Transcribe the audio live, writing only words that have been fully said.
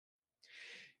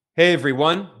Hey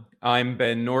everyone, I'm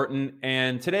Ben Norton,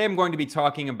 and today I'm going to be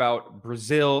talking about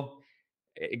Brazil.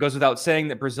 It goes without saying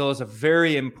that Brazil is a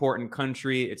very important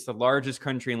country. It's the largest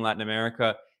country in Latin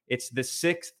America. It's the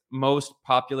sixth most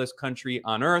populous country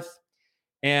on earth.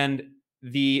 And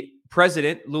the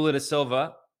president, Lula da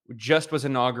Silva, just was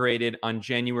inaugurated on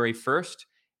January 1st.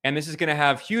 And this is going to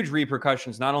have huge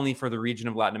repercussions, not only for the region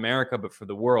of Latin America, but for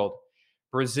the world.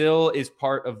 Brazil is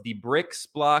part of the BRICS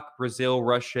bloc: Brazil,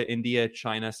 Russia, India,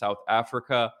 China, South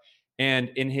Africa. And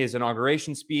in his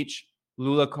inauguration speech,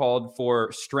 Lula called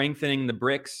for strengthening the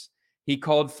BRICS. He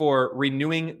called for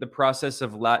renewing the process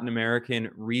of Latin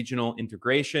American regional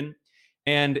integration.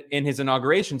 And in his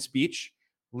inauguration speech,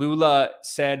 Lula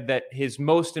said that his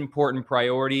most important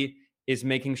priority is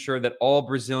making sure that all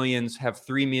Brazilians have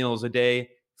 3 meals a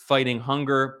day, fighting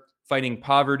hunger, fighting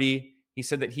poverty. He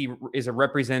said that he is a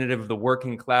representative of the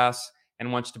working class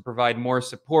and wants to provide more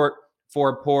support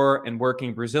for poor and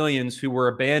working Brazilians who were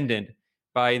abandoned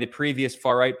by the previous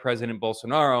far-right President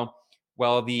Bolsonaro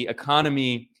while the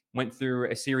economy went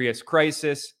through a serious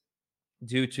crisis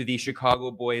due to the Chicago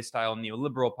Boys-style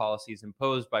neoliberal policies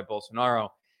imposed by Bolsonaro.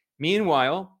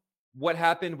 Meanwhile, what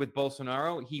happened with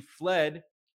Bolsonaro? He fled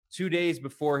 2 days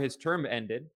before his term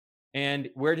ended. And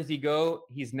where did he go?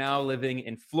 He's now living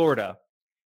in Florida.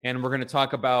 And we're going to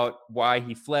talk about why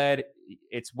he fled.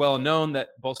 It's well known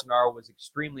that Bolsonaro was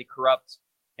extremely corrupt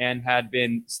and had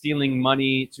been stealing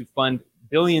money to fund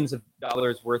billions of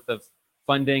dollars worth of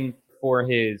funding for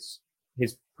his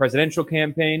presidential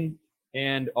campaign,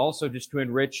 and also just to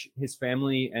enrich his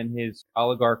family and his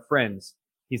oligarch friends.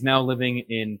 He's now living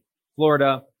in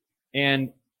Florida.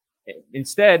 And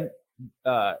instead,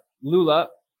 Lula,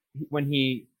 when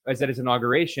he was at his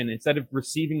inauguration, instead of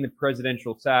receiving the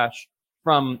presidential sash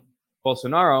from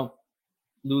Bolsonaro,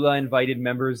 Lula invited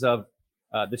members of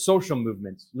the social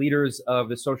movements, leaders of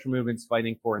the social movements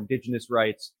fighting for indigenous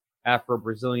rights,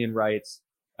 Afro-Brazilian rights,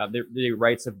 the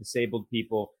rights of disabled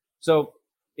people. So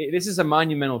this is a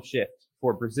monumental shift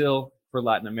for Brazil, for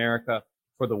Latin America,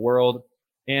 for the world.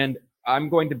 And I'm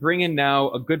going to bring in now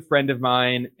a good friend of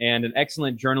mine and an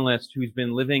excellent journalist who's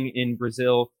been living in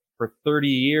Brazil for 30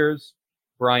 years,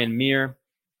 Brian Meir.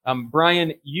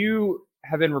 Brian, you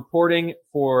have been reporting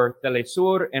for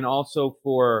Telesur and also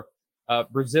for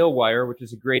Brazil Wire, which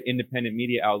is a great independent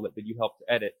media outlet that you helped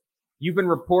to edit. You've been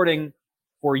reporting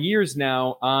for years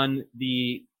now on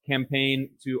the campaign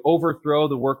to overthrow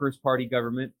the Workers' Party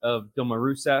government of Dilma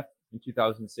Rousseff in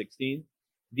 2016,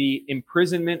 the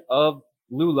imprisonment of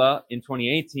Lula in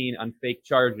 2018 on fake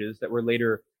charges that were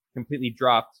later completely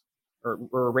dropped or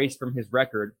erased from his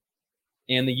record.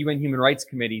 And the UN Human Rights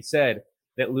Committee said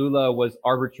that Lula was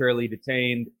arbitrarily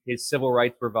detained, his civil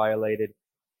rights were violated.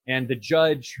 And the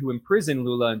judge who imprisoned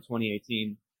Lula in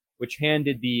 2018, which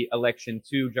handed the election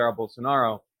to Jair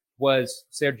Bolsonaro, was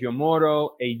Sergio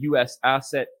Moro, a U.S.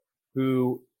 asset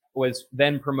who was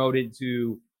then promoted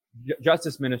to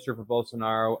justice minister for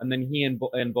Bolsonaro. And then he and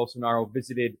Bolsonaro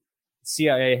visited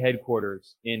CIA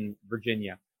headquarters in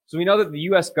Virginia. So we know that the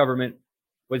U.S. government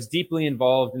was deeply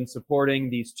involved in supporting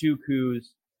these two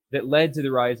coups that led to the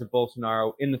rise of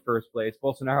Bolsonaro in the first place.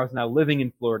 Bolsonaro is now living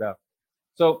in Florida.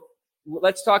 So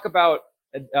let's talk about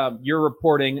your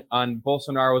reporting on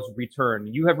Bolsonaro's return.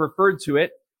 You have referred to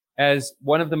it as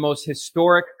one of the most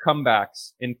historic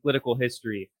comebacks in political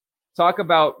history. Talk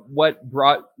about what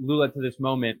brought Lula to this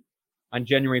moment on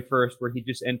January 1st, where he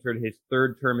just entered his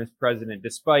third term as president,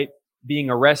 despite being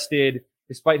arrested,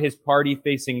 despite his party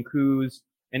facing coups,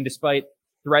 and despite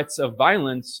threats of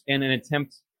violence and an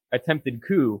attempted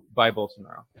coup by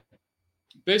Bolsonaro.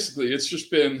 Basically, it's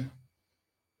just been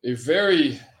a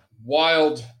very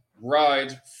wild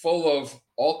ride full of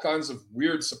all kinds of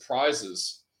weird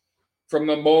surprises from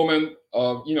the moment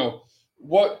of,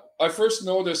 what I first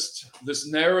noticed this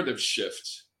narrative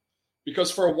shift,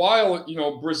 because for a while,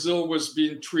 Brazil was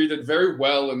being treated very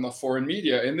well in the foreign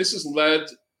media. And this has led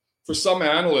for some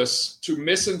analysts to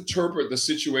misinterpret the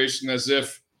situation as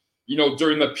if,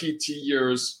 during the PT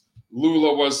years,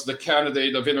 Lula was the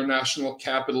candidate of international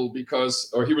capital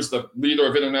or he was the leader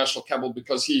of international capital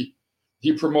because he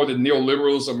promoted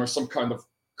neoliberalism or some kind of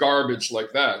garbage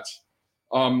like that.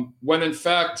 When in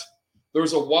fact, there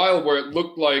was a while where it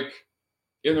looked like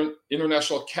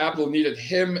international capital needed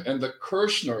him and the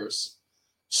Kirchners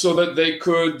so that they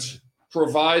could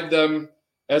provide them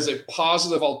as a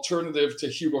positive alternative to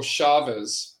Hugo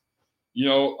Chavez,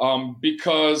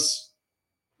 because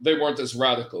they weren't as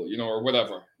radical, or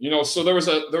whatever, So there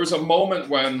was a moment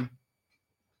when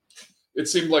it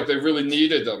seemed like they really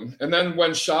needed him, and then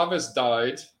when Chavez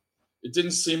died, it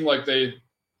didn't seem like they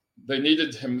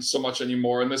needed him so much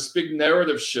anymore, and this big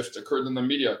narrative shift occurred in the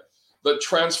media. that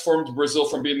transformed Brazil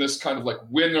from being this kind of like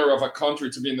winner of a country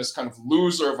to being this kind of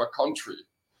loser of a country.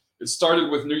 It started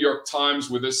with New York Times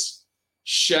with this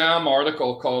sham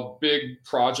article called Big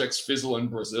Projects Fizzle in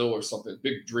Brazil or something,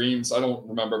 Big Dreams, I don't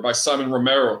remember, by Simon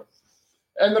Romero.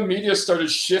 And the media started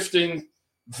shifting,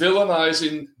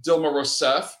 villainizing Dilma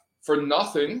Rousseff for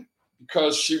nothing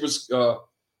because she was the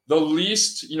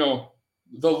least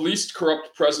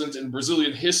corrupt president in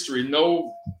Brazilian history.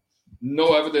 No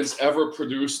evidence ever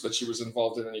produced that she was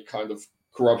involved in any kind of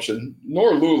corruption,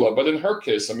 nor Lula. But in her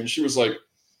case, I mean, she was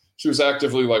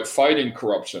actively like fighting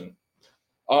corruption.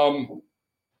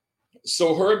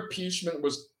 So her impeachment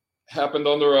happened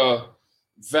under a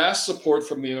vast support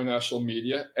from the international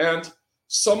media, and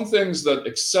some things that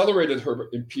accelerated her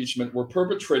impeachment were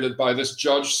perpetrated by this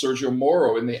judge, Sergio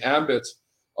Moro, in the ambit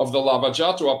of the Lava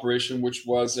Jato operation, which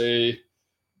was a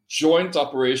joint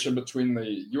operation between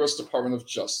the US Department of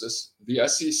Justice, the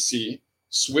SEC,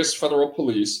 Swiss Federal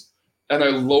Police, and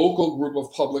a local group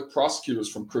of public prosecutors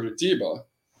from Curitiba.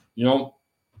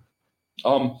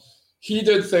 He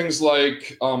did things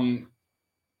like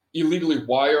illegally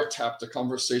wiretapped a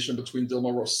conversation between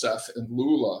Dilma Rousseff and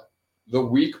Lula the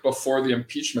week before the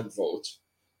impeachment vote,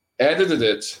 edited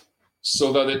it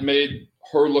so that it made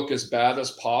her look as bad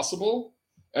as possible,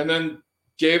 and then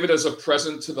gave it as a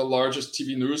present to the largest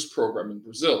TV news program in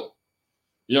Brazil.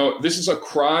 This is a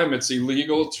crime. It's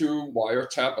illegal to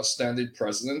wiretap a standing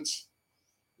president,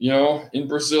 in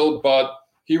Brazil, but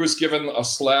he was given a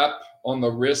slap on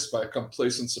the wrist by a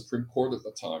complacent Supreme Court at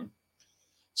the time.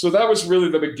 So that was really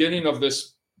the beginning of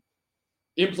this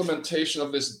implementation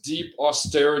of this deep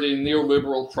austerity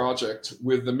neoliberal project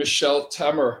with the Michel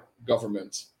Temer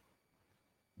government.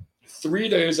 3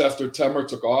 days after Temer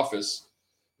took office,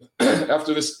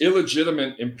 after this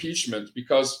illegitimate impeachment,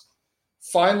 because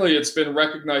finally it's been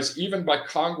recognized even by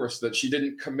Congress that she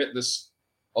didn't commit this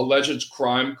alleged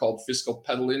crime called fiscal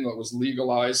peddling that was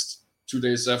legalized 2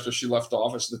 days after she left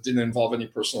office that didn't involve any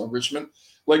personal enrichment.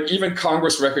 Like even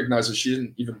Congress recognizes she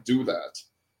didn't even do that.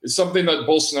 It's something that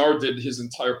Bolsonaro did his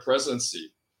entire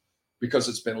presidency because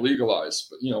it's been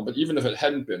legalized. But even if it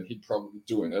hadn't been, he'd probably be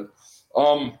doing it.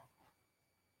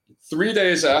 3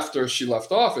 days after she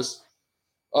left office,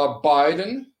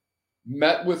 Biden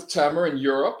met with Temer in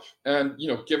Europe and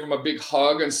give him a big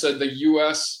hug and said the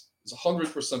U.S. is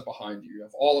 100% behind you. You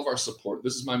have all of our support.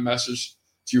 This is my message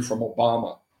to you from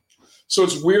Obama. So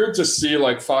it's weird to see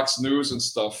like Fox News and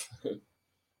stuff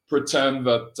pretend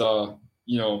that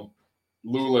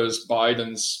Lula is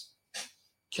Biden's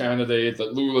candidate,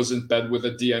 that Lula's in bed with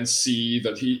the DNC,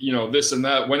 that he this and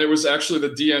that, when it was actually the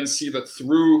DNC that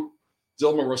threw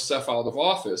Dilma Rousseff out of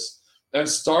office and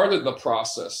started the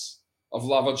process of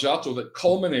Lava Jato that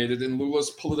culminated in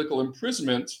Lula's political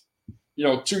imprisonment,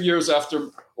 2 years after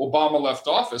Obama left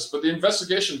office. But the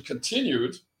investigation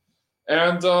continued,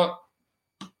 and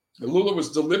Lula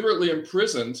was deliberately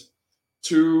imprisoned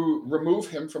to remove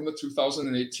him from the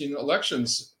 2018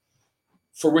 elections,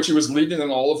 for which he was leading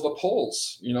in all of the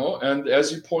polls, And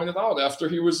as you pointed out, after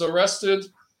he was arrested,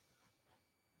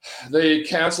 they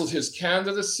canceled his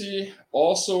candidacy,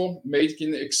 also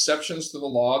making exceptions to the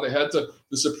law.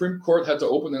 The Supreme Court had to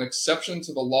open an exception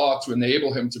to the law to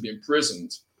enable him to be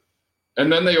imprisoned.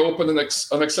 And then they opened an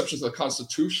exception to the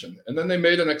Constitution. And then they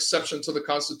made an exception to the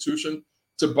Constitution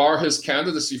to bar his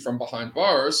candidacy from behind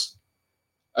bars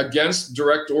against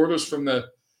direct orders from the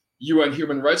UN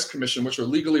Human Rights Commission, which are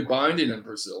legally binding in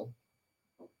Brazil.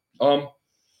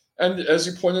 And as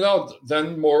you pointed out,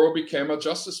 then Moro became a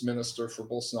justice minister for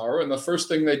Bolsonaro. And the first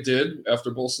thing they did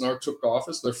after Bolsonaro took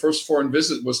office, their first foreign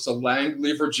visit was to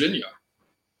Langley, Virginia.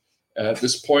 At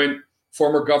this point,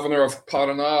 former governor of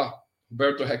Paraná,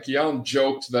 Roberto Requião,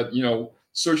 joked that,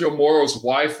 Sergio Moro's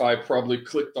Wi-Fi probably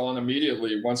clicked on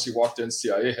immediately once he walked in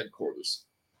CIA headquarters.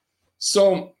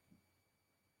 So,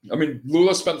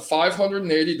 Lula spent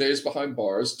 580 days behind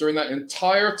bars. During that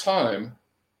entire time,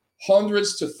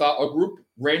 a group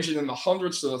ranging in the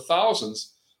hundreds to the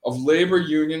thousands of labor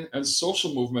union and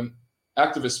social movement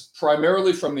activists,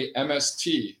 primarily from the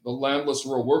MST, the Landless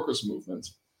Rural Workers Movement,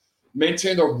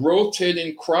 maintained a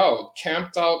rotating crowd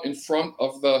camped out in front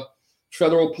of the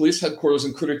federal police headquarters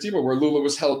in Curitiba, where Lula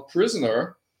was held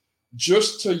prisoner,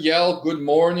 just to yell good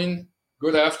morning,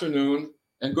 good afternoon,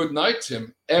 and good night to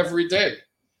him every day.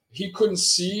 He couldn't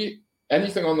see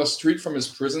anything on the street from his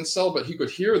prison cell, but he could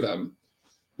hear them.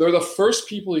 They're the first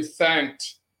people he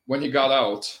thanked when he got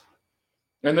out.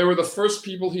 And they were the first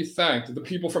people he thanked, the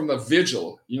people from the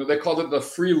vigil. They called it the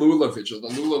Free Lula Vigil, the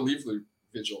Lula Livre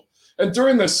Vigil. And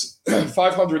during this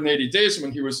 580 days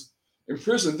when he was in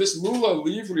prison, this Lula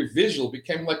Livre Vigil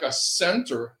became like a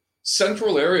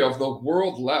central area of the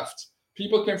world left.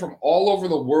 People came from all over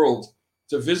the world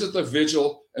to visit the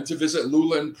vigil and to visit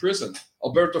Lula in prison.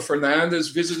 Alberto Fernandez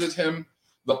visited him.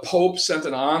 The Pope sent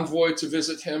an envoy to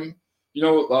visit him.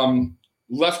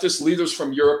 Leftist leaders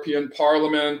from European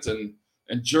Parliament and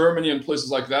Germany and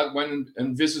places like that went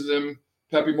and visited him.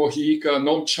 Pepe Mujica,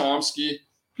 Noam Chomsky,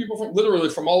 people from literally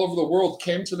from all over the world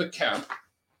came to the camp.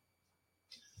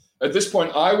 At this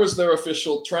point, I was their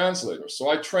official translator. So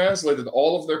I translated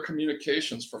all of their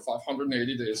communications for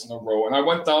 580 days in a row. And I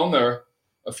went down there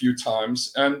a few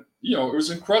times, and, it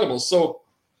was incredible. So,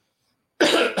 he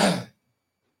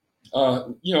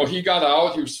got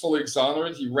out, he was fully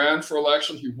exonerated, he ran for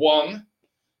election, he won.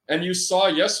 And you saw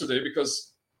yesterday,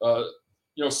 because,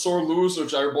 sore loser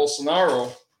Jair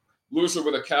Bolsonaro, loser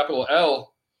with a capital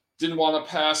L, didn't want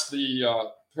to pass the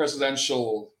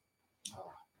presidential,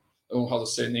 I don't know how to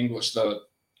say it in English, the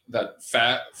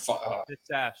sash,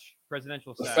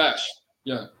 presidential sash. Sash,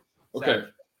 yeah. Okay.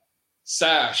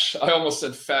 Sash. I almost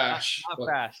said fash. Not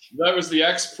fash. That was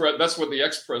that's what the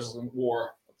ex-president wore,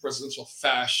 a presidential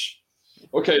fash.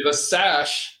 Okay, the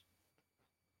sash.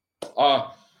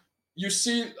 You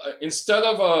see, instead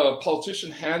of a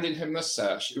politician handing him the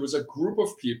sash, it was a group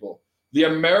of people. The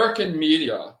American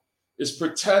media is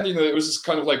pretending that it was this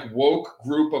kind of like woke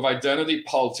group of identity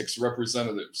politics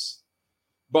representatives.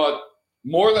 But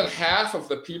more than half of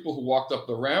the people who walked up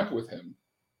the ramp with him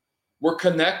were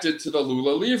connected to the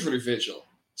Lula Livre vigil.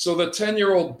 So the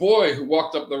 10-year-old boy who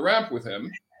walked up the ramp with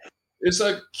him is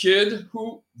a kid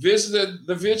who visited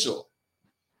the vigil.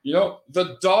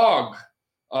 The dog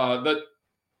that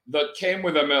came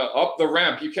with him up the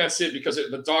ramp, you can't see it because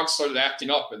the dog started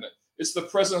acting up in it. It's the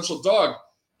presidential dog.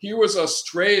 He was a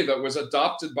stray that was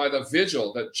adopted by the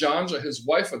vigil that Janja, his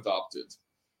wife, adopted.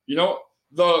 The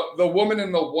woman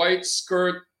in the white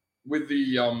skirt with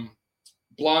the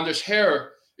blondish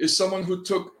hair is someone who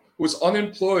was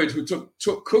unemployed, who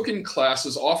took cooking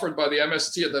classes offered by the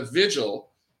MST at the vigil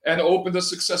and opened a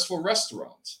successful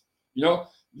restaurant.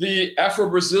 The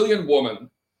Afro-Brazilian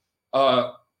woman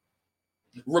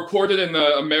reported in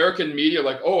the American media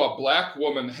like, a black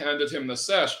woman handed him the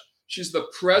sash. She's the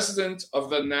president of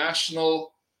the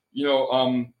national,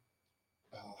 how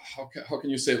can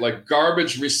you say it? Like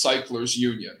garbage recyclers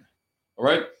union. All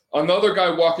right. Another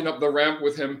guy walking up the ramp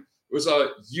with him was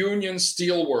a union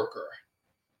steel worker.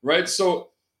 Right.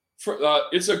 So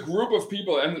it's a group of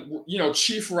people. And,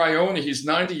 Chief Rione, he's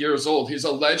 90 years old. He's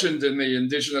a legend in the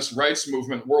indigenous rights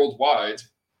movement worldwide.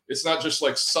 It's not just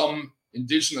like some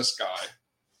indigenous guy.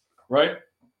 Right.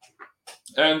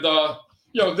 And,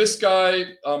 this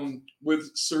guy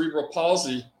with cerebral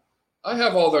palsy, I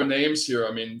have all their names here.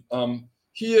 I mean,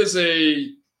 he is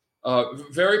a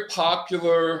very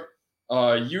popular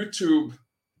YouTuber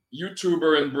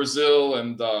in Brazil,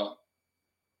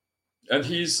 and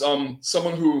he's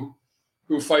someone who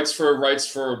fights for rights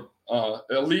for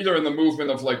a leader in the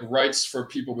movement of like rights for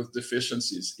people with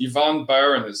deficiencies. Ivan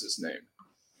Barron is his name.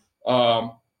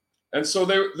 And so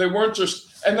they weren't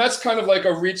just, and that's kind of like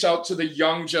a reach out to the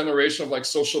young generation of like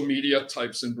social media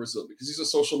types in Brazil, because he's a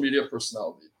social media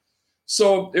personality.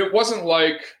 So it wasn't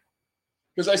like,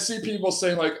 because I see people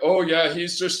saying like, oh yeah,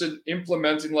 he's just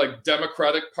implementing like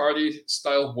Democratic Party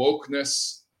style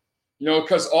wokeness,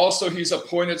 because also he's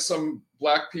appointed some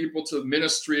black people to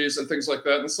ministries and things like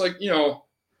that. And it's like,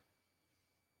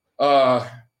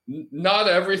 not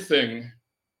everything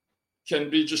can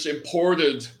be just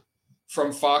imported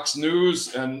from Fox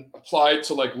News and applied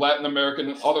to like Latin American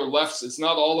and other lefts. It's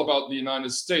not all about the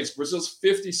United States. Brazil's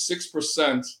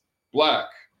 56% black.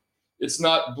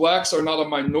 Blacks are not a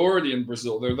minority in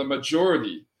Brazil. They're the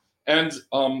majority. And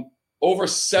over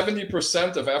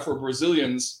 70% of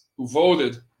Afro-Brazilians who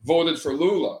voted for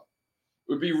Lula. It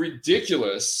would be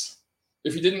ridiculous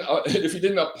if he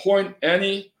didn't appoint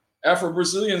any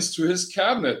Afro-Brazilians to his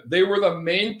cabinet. They were the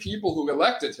main people who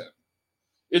elected him.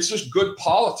 It's just good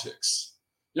politics,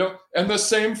 and the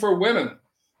same for women.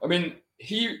 I mean,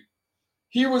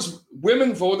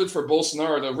 women voted for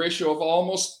Bolsonaro at a ratio of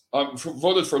almost,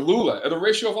 voted for Lula at a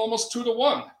ratio of almost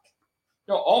 2-1,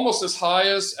 almost as high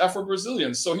as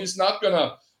Afro-Brazilians. So he's not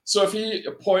so if he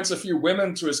appoints a few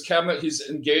women to his cabinet, he's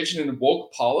engaging in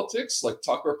woke politics, like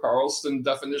Tucker Carlson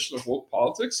definition of woke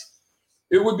politics.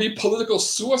 It would be political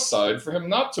suicide for him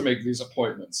not to make these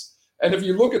appointments. And if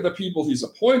you look at the people he's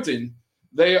appointing,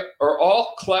 they are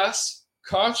all class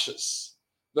conscious.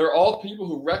 They're all people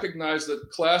who recognize that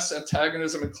class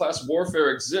antagonism and class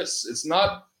warfare exists. It's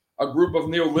not a group of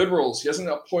neoliberals. He hasn't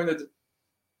appointed,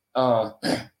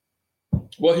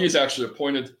 he's actually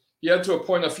appointed, he had to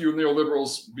appoint a few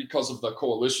neoliberals because of the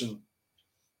coalition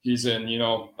he's in,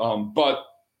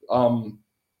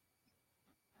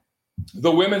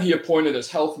 the women he appointed as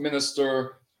health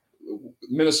minister,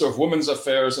 minister of women's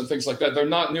affairs, and things like that, they're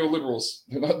not neoliberals.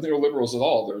 They're not neoliberals at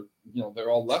all. They're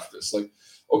all leftists. Like,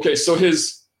 okay, so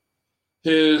his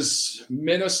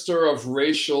minister of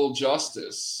racial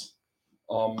justice,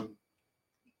 Antonio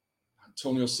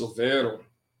Silveiro,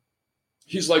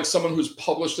 he's like someone who's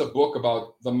published a book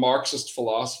about the Marxist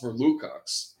philosopher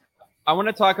Lukács. I want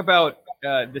to talk about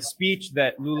the speech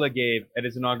that Lula gave at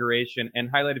his inauguration and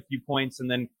highlight a few points, and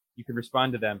then you can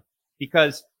respond to them.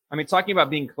 Because, I mean, talking about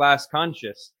being class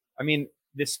conscious, I mean,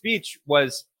 this speech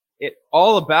was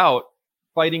all about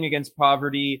fighting against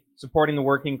poverty, supporting the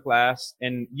working class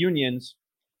and unions.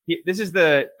 This is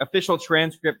the official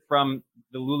transcript from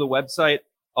the Lula website,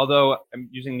 although I'm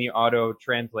using the auto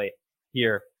translate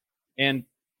here. And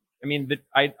I mean,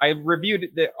 I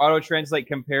reviewed the auto translate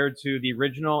compared to the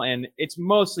original, and it's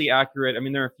mostly accurate. I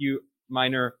mean, there are a few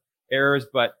minor errors,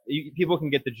 but people can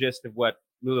get the gist of what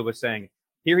Lula was saying.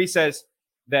 Here he says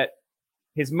that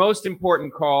his most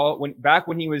important call, back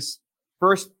when he was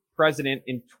first president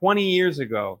in 20 years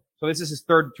ago, so this is his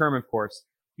third term, of course,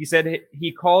 he said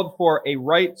he called for a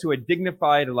right to a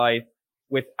dignified life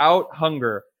without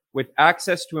hunger, with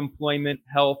access to employment,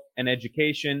 health, and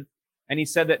education. And he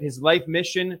said that his life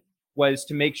mission was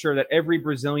to make sure that every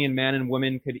Brazilian man and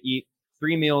woman could eat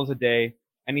 3 meals a day.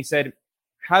 And he said,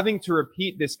 having to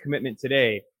repeat this commitment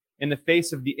today in the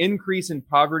face of the increase in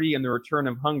poverty and the return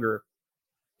of hunger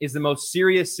is the most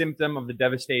serious symptom of the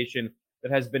devastation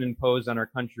that has been imposed on our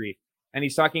country. And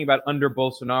he's talking about under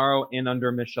Bolsonaro and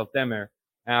under Michel Temer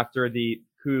after the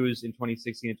coups in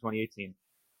 2016 and 2018.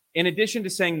 In addition to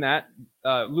saying that,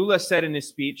 Lula said in his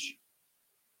speech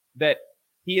that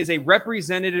he is a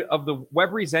representative of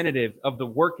the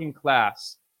working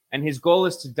class, and his goal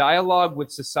is to dialogue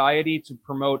with society to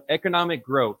promote economic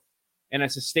growth in a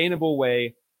sustainable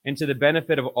way and to the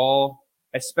benefit of all,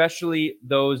 especially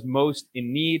those most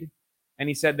in need. And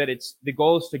he said that the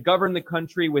goal is to govern the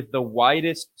country with the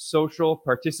widest social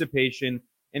participation,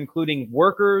 including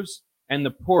workers and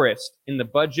the poorest in the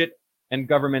budget and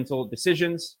governmental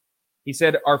decisions. He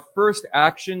said, our first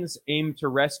actions aim to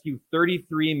rescue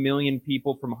 33 million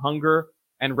people from hunger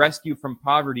and rescue from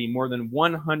poverty more than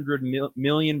 100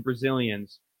 million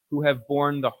Brazilians who have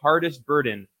borne the hardest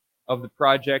burden of the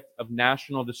project of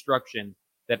national destruction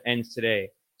that ends today.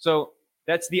 So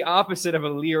that's the opposite of a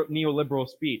neoliberal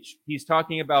speech. He's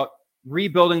talking about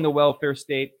rebuilding the welfare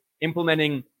state,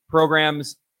 implementing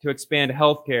programs to expand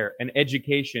healthcare and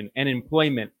education and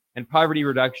employment and poverty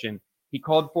reduction. He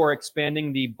called for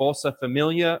expanding the Bolsa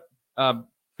Familia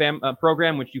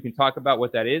program, which you can talk about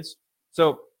what that is.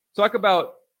 So talk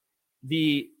about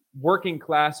the working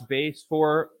class base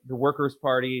for the Workers'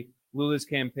 Party, Lula's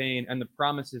campaign, and the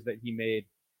promises that he made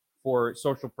for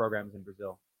social programs in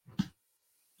Brazil.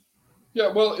 Yeah,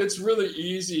 well, it's really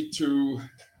easy to,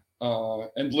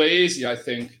 and lazy, I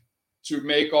think, to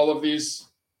make all of these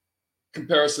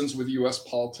comparisons with US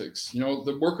politics.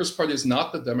 The Workers' Party is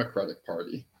not the Democratic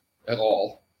Party at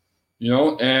all,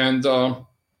 and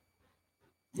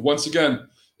once again,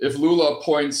 if Lula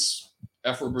appoints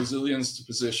Afro-Brazilians to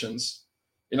positions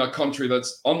in a country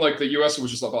that's unlike the US,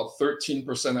 which is about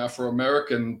 13%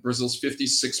 Afro-American, Brazil's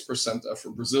 56%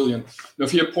 Afro-Brazilian.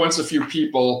 If he appoints a few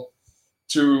people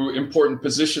to important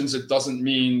positions, it doesn't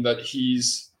mean that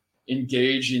he's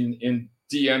engaging in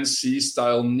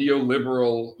DNC-style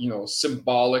neoliberal,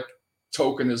 symbolic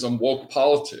tokenism, woke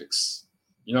politics.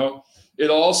 It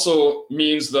also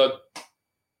means that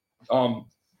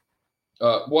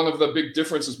one of the big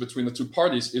differences between the two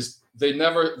parties is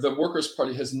the Workers'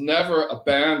 Party has never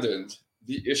abandoned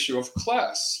the issue of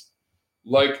class.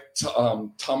 Like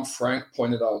Tom Frank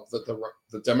pointed out that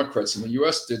the Democrats in the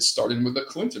US did, starting with the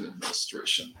Clinton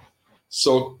administration.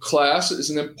 So class is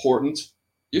an important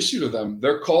issue to them.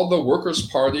 They're called the Workers'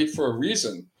 Party for a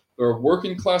reason. They're a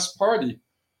working class party.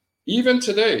 Even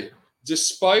today,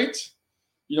 despite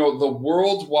the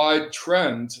worldwide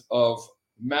trend of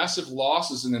massive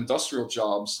losses in industrial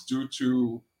jobs due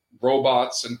to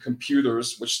robots and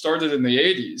computers, which started in the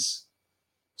 80s,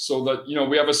 so that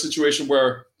we have a situation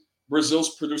where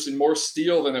Brazil's producing more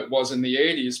steel than it was in the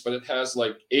 80s, but it has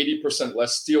like 80%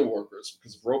 less steel workers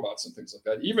because of robots and things like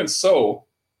that. Even so,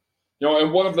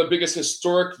 and one of the biggest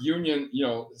historic unions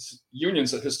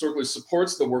that historically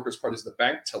supports the Workers' Party is the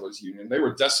Bank Tellers Union. They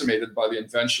were decimated by the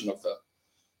invention of the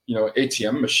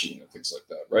ATM machine and things like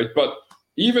that, right? But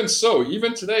even so,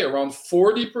 even today, around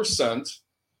 40%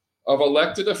 of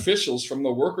elected officials from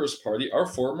the Workers' Party are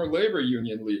former labor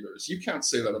union leaders. You can't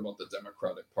say that about the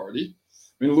Democratic Party.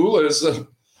 I mean, Lula is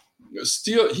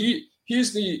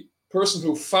he's the person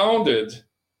who founded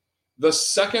the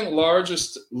second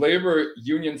largest labor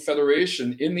union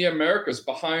federation in the Americas,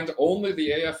 behind only the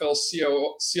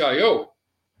AFL-CIO,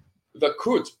 the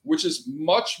CUT, which is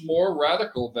much more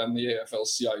radical than the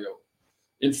AFL-CIO.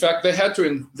 In fact, they had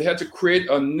to create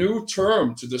a new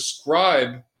term to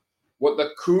describe what the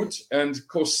CUT and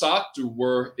COSATU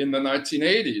were in the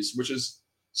 1980s, which is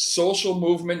social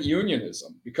movement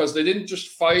unionism, because they didn't just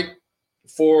fight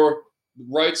for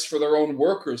rights for their own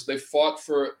workers. They fought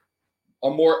for a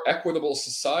more equitable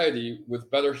society with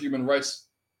better human rights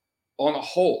on a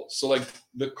whole. So like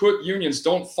the CUT unions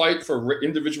don't fight for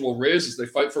individual raises, they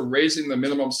fight for raising the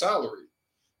minimum salary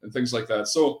and things like that.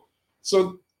 So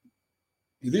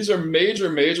these are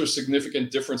major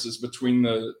significant differences between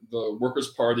the Workers'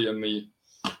 Party and the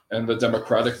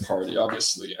Democratic Party,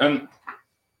 obviously. And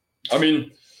I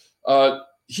mean,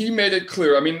 he made it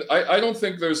clear. I mean, I don't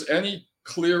think there's any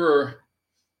clearer,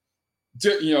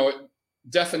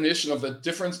 definition of the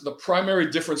difference. The primary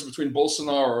difference between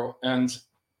Bolsonaro and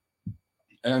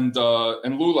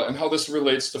Lula, and how this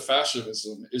relates to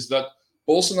fascism, is that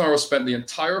Bolsonaro spent the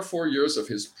entire 4 years of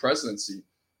his presidency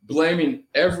blaming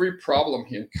every problem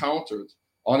he encountered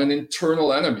on an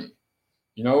internal enemy.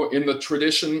 In the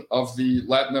tradition of the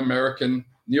Latin American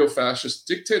neo-fascist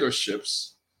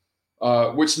dictatorships,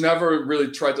 which never really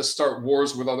tried to start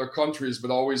wars with other countries, but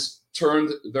always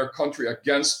turned their country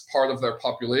against part of their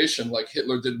population, like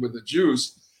Hitler did with the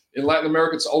Jews. In Latin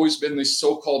America, it's always been these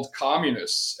so-called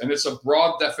communists, and it's a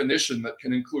broad definition that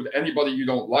can include anybody you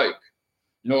don't like.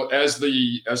 As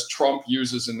Trump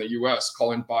uses in the U.S.,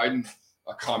 calling Biden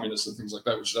a communist and things like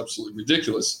that, which is absolutely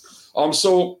ridiculous.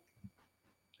 So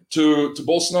to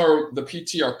Bolsonaro, the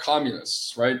PT are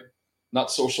communists, right? Not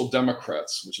social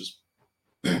democrats, which is,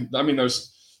 I mean,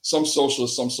 there's some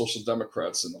socialists, some social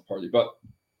democrats in the party. But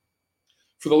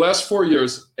for the last 4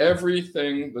 years,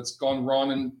 everything that's gone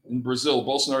wrong in Brazil,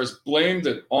 Bolsonaro has blamed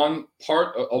it on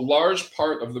a large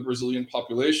part of the Brazilian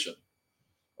population,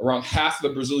 around half the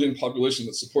Brazilian population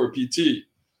that support PT.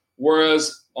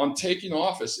 Whereas on taking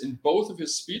office, in both of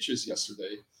his speeches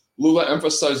yesterday, Lula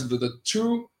emphasized that the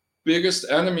two biggest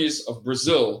enemies of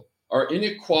Brazil are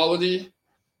inequality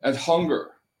and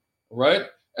hunger, right?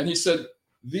 And he said,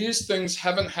 these things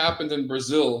haven't happened in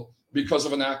Brazil because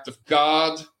of an act of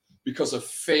God, because of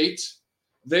fate.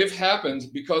 They've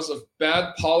happened because of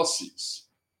bad policies.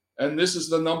 And this is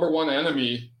the number one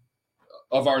enemy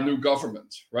of our new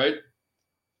government, right?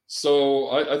 So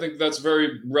I think that's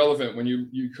very relevant when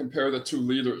you compare the two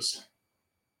leaders.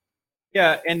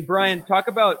 Yeah, and Brian, talk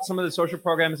about some of the social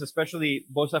programs, especially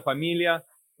Bolsa Familia,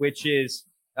 which is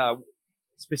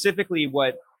specifically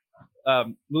what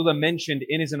Lula mentioned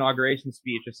in his inauguration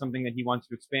speech as something that he wants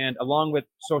to expand, along with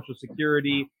Social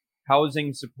Security,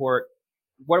 housing support.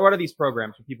 What are these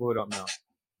programs for people who don't know?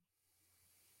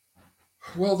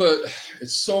 Well,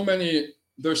 there's so many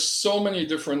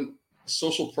different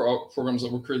social programs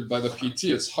that were created by the PT.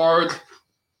 It's hard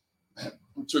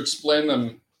to explain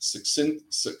them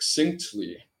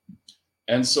succinctly.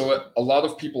 And so a lot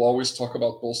of people always talk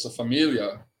about Bolsa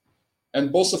Familia. And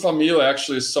Bolsa Familia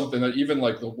actually is something that even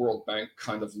like the World Bank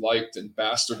kind of liked and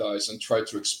bastardized and tried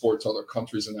to export to other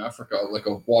countries in Africa, like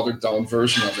a watered down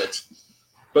version of it.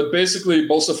 But basically,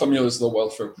 Bolsa Familia is the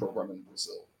welfare program in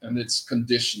Brazil. And it's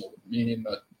conditional, meaning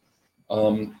that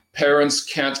parents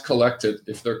can't collect it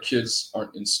if their kids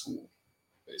aren't in school,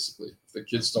 basically. If the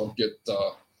kids don't get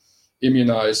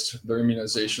immunized, their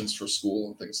immunizations for school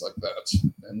and things like that.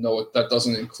 And no, that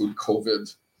doesn't include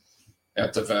COVID,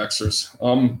 anti-vaxxers.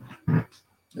 And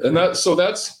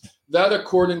that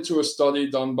according to a study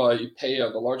done by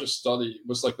IPEA, the largest study,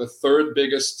 was like the third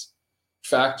biggest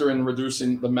factor in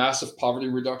reducing the massive poverty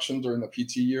reduction during the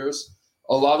PT years.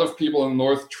 A lot of people in the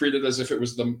North treat it as if it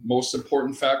was the most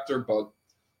important factor, but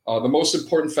the most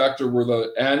important factor were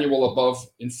the annual above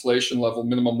inflation level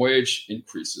minimum wage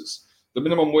increases. The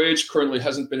minimum wage currently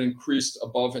hasn't been increased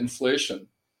above inflation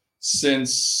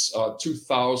since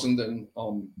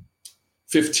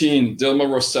 2015. Dilma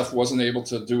Rousseff wasn't able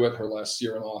to do it her last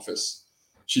year in office.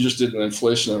 She just did an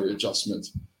inflationary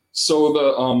adjustment. So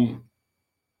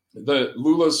the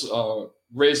Lula's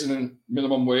raising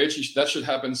minimum wage, that should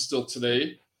happen still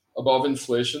today, above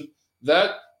inflation.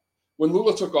 That, when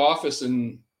Lula took office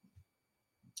in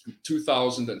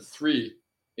 2003,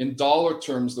 in dollar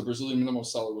terms, the Brazilian minimum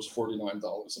salary was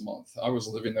 $49 a month. I was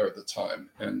living there at the time,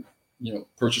 and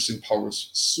purchasing power was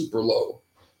super low.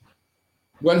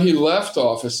 When he left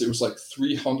office, it was like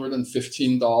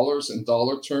 $315 in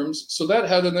dollar terms. So that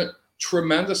had a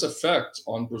tremendous effect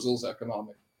on Brazil's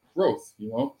economic growth,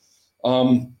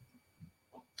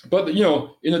 But,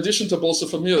 in addition to Bolsa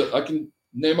Familia,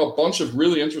 name a bunch of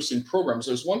really interesting programs.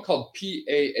 There's one called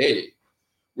PAA,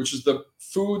 which is the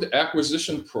Food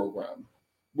Acquisition Program,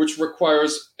 which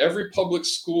requires every public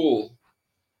school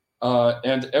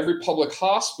and every public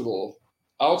hospital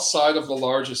outside of the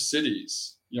largest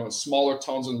cities, in smaller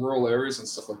towns and rural areas and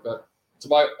stuff like that, to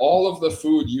buy all of the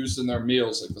food used in their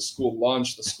meals, like the school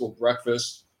lunch, the school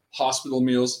breakfast, hospital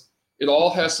meals. It all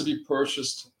has to be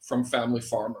purchased from family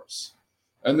farmers.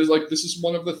 And this is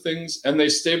one of the things, and they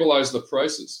stabilize the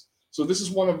prices. So this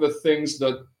is one of the things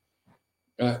that,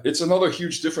 it's another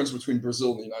huge difference between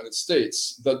Brazil and the United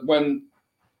States, that when,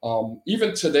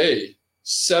 even today,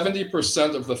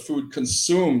 70% of the food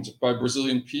consumed by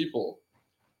Brazilian people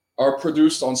are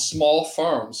produced on small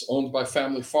farms owned by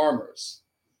family farmers.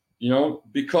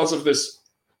 Because of this,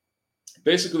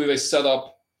 basically they set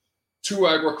up two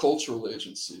agricultural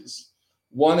agencies.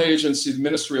 One agency, the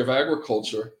Ministry of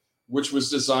Agriculture, which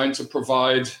was designed to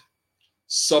provide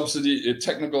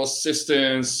technical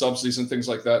assistance, subsidies and things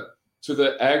like that to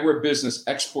the agribusiness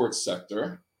export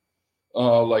sector,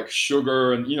 like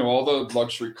sugar and all the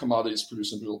luxury commodities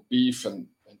produced in Brazil, beef and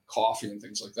coffee and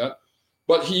things like that.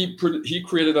 But he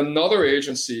created another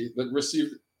agency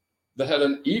that had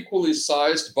an equally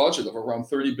sized budget of around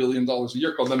 $30 billion a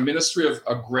year called the Ministry of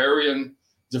Agrarian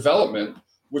Development,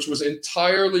 which was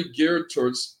entirely geared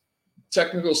towards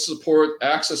technical support,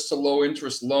 access to low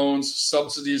interest loans,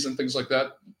 subsidies and things like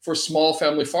that for small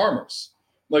family farmers.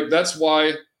 That's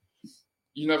why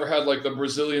you never had the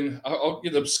Brazilian, I'll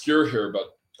get obscure here,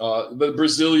 but the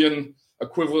Brazilian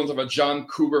equivalent of a John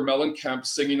Cougar Mellencamp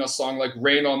singing a song like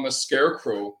Rain on the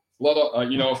Scarecrow,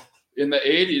 in the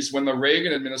 80s when the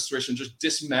Reagan administration just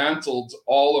dismantled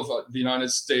all of the United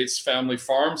States family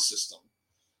farm system.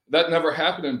 That never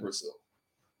happened in Brazil.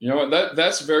 And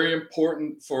that's very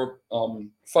important for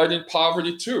fighting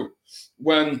poverty too.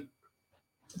 When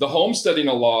the homesteading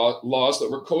laws that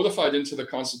were codified into the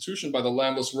Constitution by the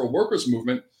landless rural workers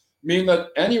movement mean that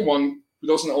anyone who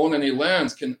doesn't own any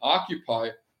land can occupy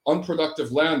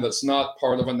unproductive land that's not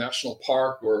part of a national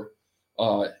park or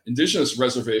indigenous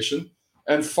reservation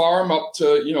and farm up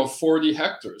to 40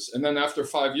 hectares. And then after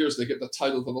 5 years, they get the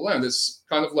title to the land. It's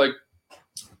kind of like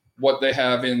what they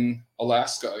have in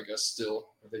Alaska, I guess, still.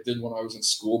 They did when I was in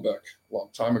school back a long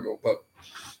time ago. But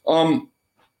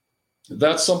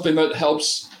that's something that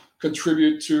helps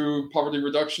contribute to poverty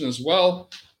reduction as well.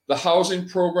 The housing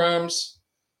programs,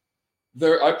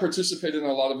 I participated in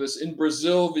a lot of this. In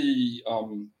Brazil,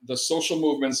 the social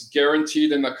movements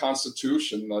guaranteed in the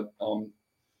Constitution that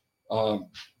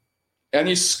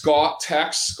any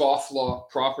tax scofflaw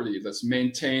property that's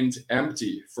maintained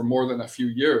empty for more than a few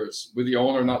years, with the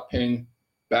owner not paying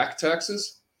back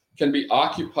taxes, can be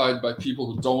occupied by people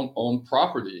who don't own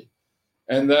property.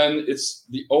 And then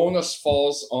the onus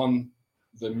falls on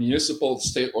the municipal,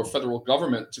 state, or federal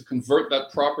government to convert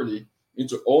that property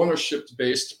into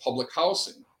ownership-based public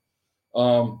housing.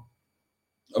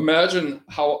 Imagine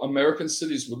how American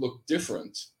cities would look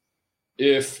different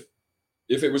if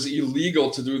it was illegal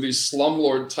to do these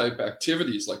slumlord type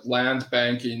activities like land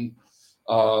banking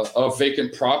of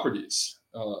vacant properties,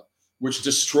 which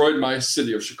destroyed my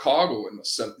city of Chicago in the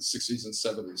 60s and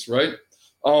 70s, right?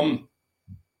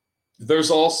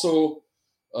 There's also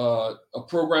a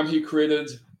program he created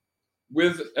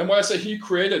and when I say he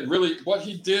created, really what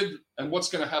he did and what's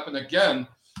going to happen again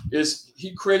is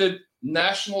he created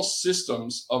national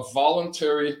systems of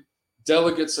voluntary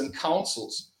delegates and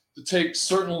councils to take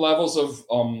certain levels of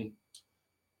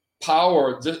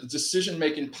power,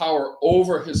 decision-making power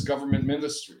over his government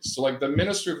ministries. So like the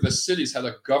ministry of the cities had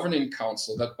a governing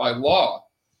council that by law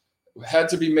had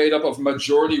to be made up of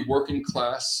majority working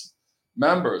class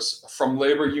members from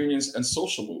labor unions and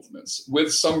social movements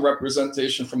with some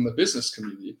representation from the business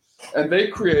community. And they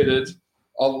created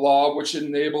a law which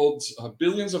enabled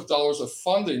billions of dollars of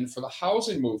funding for the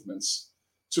housing movements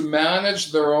to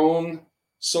manage their own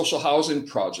social housing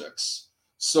projects.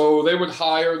 So they would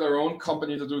hire their own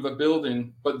company to do the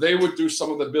building, but they would do some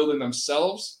of the building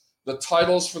themselves. The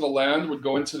titles for the land would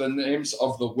go into the names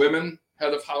of the women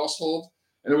head of household,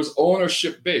 and it was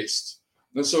ownership based.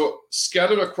 And so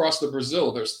scattered across the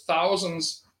Brazil, there's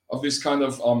thousands of these kind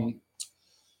of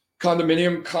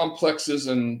condominium complexes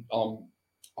and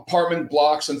apartment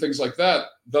blocks and things like that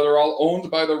are all owned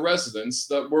by the residents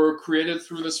that were created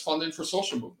through this funding for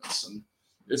social movements. And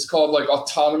it's called like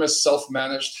autonomous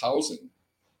self-managed housing.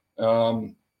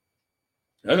 And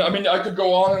I mean, I could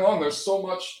go on and on. There's so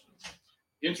much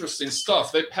interesting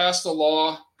stuff. They passed a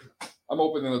law. I'm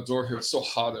opening the door here. It's so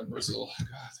hot in Brazil.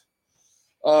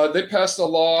 God. They passed a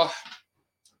law,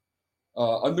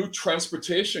 a new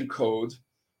transportation code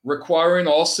requiring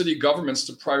all city governments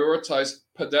to prioritize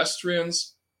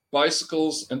pedestrians,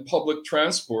 bicycles, and public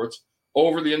transport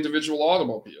over the individual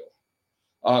automobile.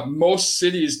 Most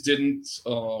cities didn't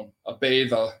obey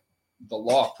the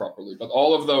law properly, but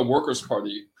all of the Workers'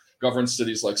 Party governed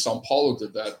cities like Sao Paulo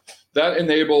did that. That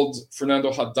enabled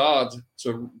Fernando Haddad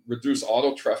to reduce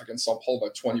auto traffic in Sao Paulo by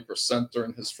 20%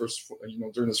 during his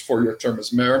during his 4-year term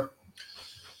as mayor.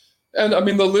 And I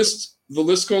mean, the list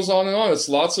goes on and on. It's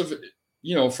lots of,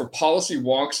 for policy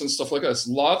wonks and stuff like that. It's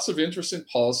lots of interesting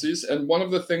policies. And one of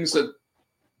the things that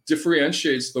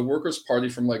differentiates the Workers' Party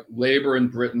from like Labour in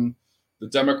Britain, the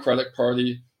Democratic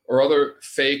Party, or other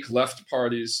fake left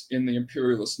parties in the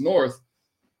imperialist North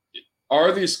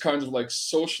are these kinds of like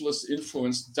socialist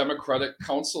influenced democratic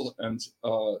council and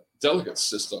delegate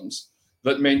systems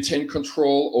that maintain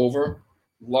control over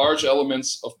large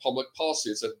elements of public policy.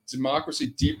 It's a democracy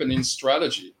deepening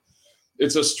strategy.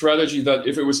 It's a strategy that,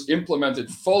 if it was implemented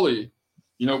fully,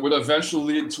 would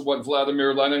eventually lead to what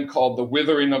Vladimir Lenin called the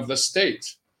withering of the state.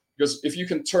 Because if you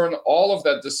can turn all of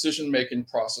that decision-making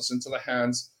process into the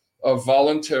hands of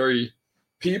voluntary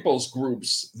people's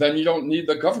groups, then you don't need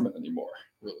the government anymore,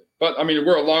 really. But I mean,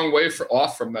 we're a long way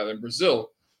off from that in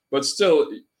Brazil. But still,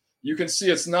 you can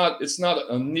see it's not a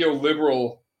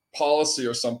neoliberal policy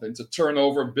or something to turn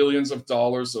over billions of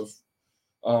dollars of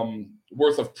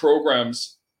worth of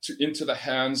programs into the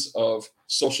hands of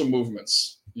social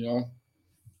movements.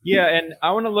 Yeah, and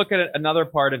I want to look at another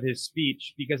part of his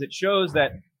speech because it shows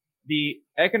that the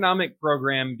economic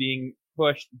program being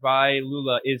pushed by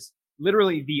Lula is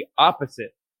literally the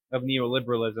opposite of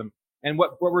neoliberalism. And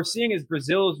what we're seeing is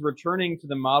Brazil is returning to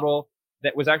the model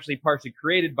that was actually partially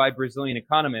created by Brazilian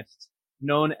economists,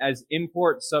 known as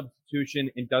import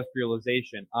substitution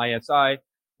industrialization, ISI,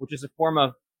 which is a form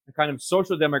of a kind of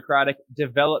social democratic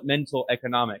developmental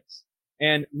economics.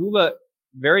 And Lula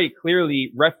very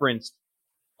clearly referenced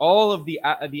all of the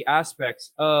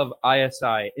aspects of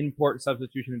ISI, import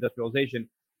substitution industrialization,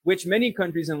 which many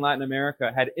countries in Latin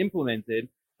America had implemented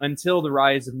until the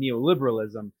rise of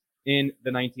neoliberalism in the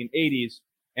 1980s.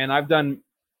 And I've done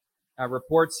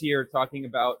reports here talking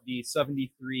about the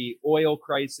 73 oil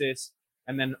crisis,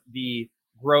 and then the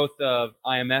growth of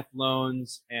IMF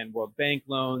loans and World Bank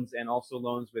loans, and also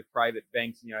loans with private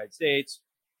banks in the United States,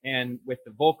 and with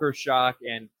the Volcker shock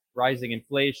and rising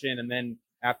inflation. And then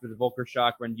after the Volcker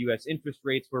shock, when U.S. interest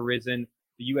rates were risen,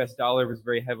 the U.S. dollar was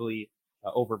very heavily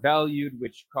overvalued,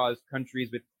 which caused countries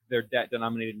with their debt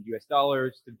denominated in U.S.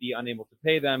 dollars to be unable to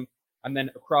pay them. And then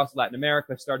across Latin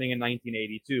America, starting in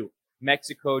 1982,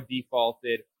 Mexico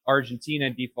defaulted,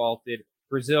 Argentina defaulted,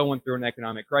 Brazil went through an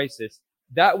economic crisis.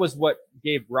 That was what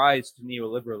gave rise to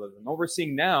neoliberalism. What we're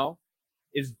seeing now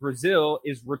is Brazil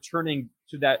is returning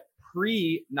to that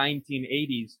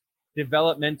pre-1980s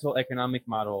developmental economic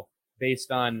model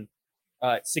based on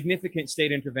significant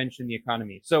state intervention in the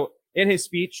economy. So in his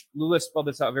speech, Lula spelled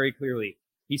this out very clearly.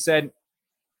 He said,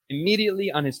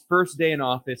 immediately on his first day in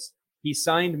office, he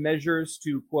signed measures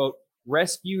to, quote,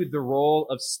 rescue the role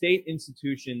of state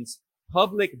institutions,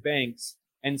 public banks,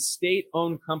 and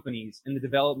state-owned companies in the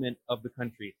development of the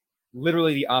country.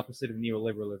 Literally the opposite of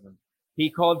neoliberalism.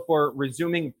 He called for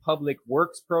resuming public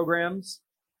works programs.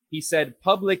 He said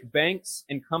public banks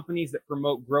and companies that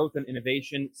promote growth and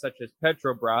innovation, such as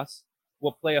Petrobras,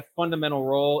 will play a fundamental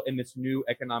role in this new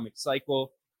economic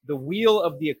cycle. The wheel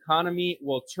of the economy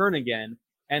will turn again,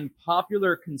 and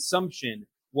popular consumption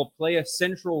will play a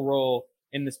central role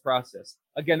in this process.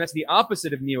 Again, that's the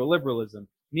opposite of neoliberalism.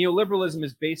 Neoliberalism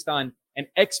is based on an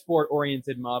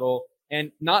export-oriented model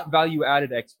and not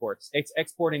value-added exports. It's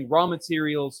exporting raw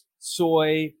materials,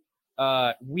 soy,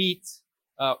 wheat,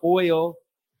 oil,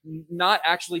 not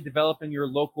actually developing your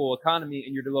local economy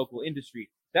and your local industry.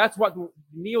 That's what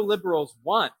neoliberals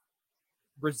want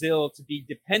Brazil to be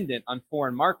dependent on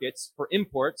foreign markets for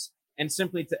imports and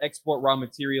simply to export raw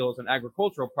materials and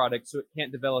agricultural products so it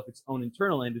can't develop its own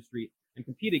internal industry and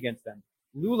compete against them.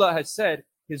 Lula has said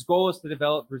his goal is to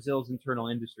develop Brazil's internal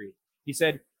industry. He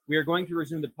said, we are going to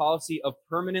resume the policy of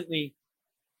permanently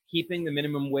keeping the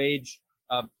minimum wage,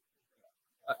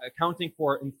 accounting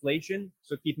for inflation,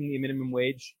 so keeping the minimum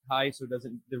wage high so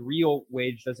the real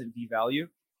wage doesn't devalue.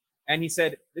 And he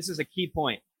said, this is a key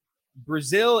point.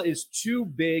 Brazil is too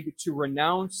big to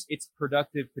renounce its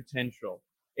productive potential.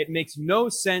 It makes no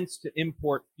sense to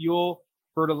import fuel,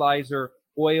 fertilizer,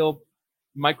 oil,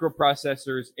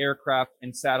 microprocessors, aircraft,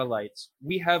 and satellites.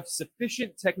 We have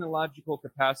sufficient technological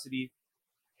capacity,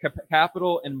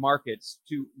 capital, and markets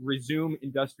to resume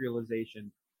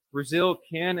industrialization. Brazil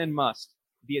can and must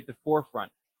be at the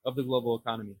forefront of the global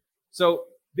economy. So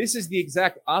this is the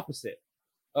exact opposite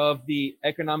of the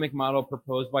economic model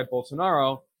proposed by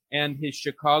Bolsonaro and his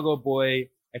Chicago boy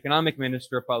economic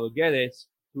minister, Paulo Guedes,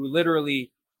 who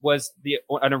literally was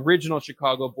an original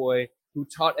Chicago boy who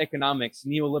taught economics,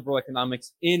 neoliberal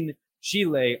economics, in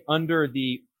Chile under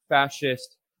the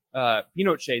fascist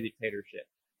Pinochet dictatorship.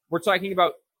 We're talking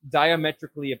about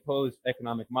diametrically opposed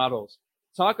economic models.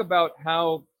 Talk about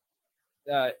how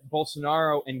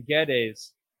Bolsonaro and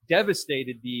Guedes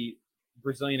devastated the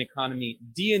Brazilian economy,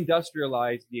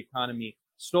 deindustrialized the economy,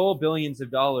 stole billions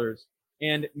of dollars,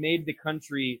 and made the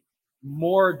country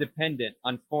more dependent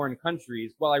on foreign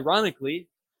countries. Well, ironically,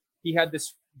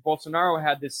 Bolsonaro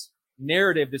had this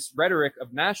narrative, this rhetoric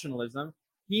of nationalism.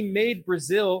 He made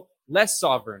Brazil less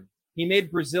sovereign. He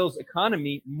made Brazil's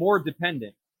economy more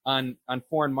dependent on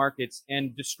foreign markets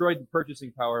and destroyed the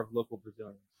purchasing power of local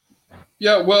Brazilians.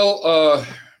 Yeah, well,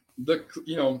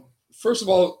 first of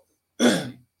all,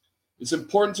 it's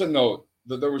important to note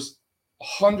that there was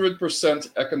 100%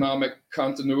 economic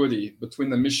continuity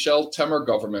between the Michel Temer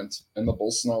government and the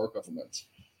Bolsonaro government.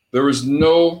 There was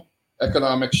no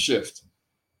economic shift.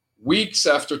 Weeks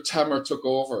after Temer took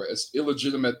over as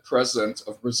illegitimate president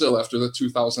of Brazil after the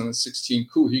 2016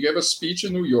 coup, he gave a speech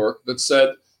in New York that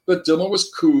said that Dilma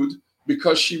was couped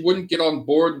because she wouldn't get on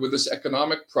board with this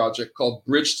economic project called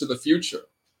Bridge to the Future,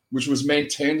 which was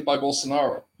maintained by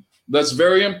Bolsonaro. That's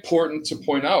very important to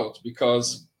point out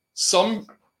because some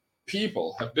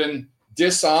people have been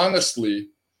dishonestly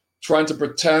trying to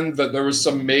pretend that there was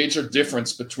some major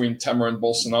difference between Temer and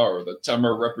Bolsonaro, that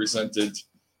Temer represented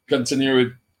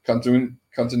continuity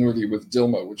with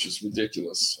Dilma, which is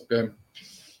ridiculous. Okay,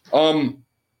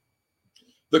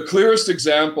 the clearest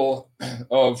example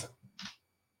of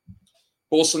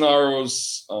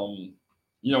Bolsonaro's, and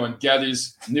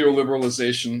Guedes'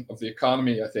 neoliberalization of the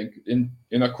economy, I think, in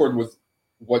accord with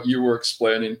what you were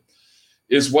explaining,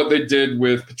 is what they did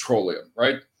with petroleum,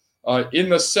 right?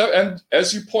 And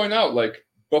as you point out, like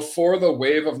before the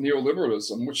wave of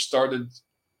neoliberalism, which started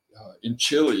in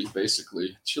Chile,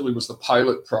 basically. Chile was the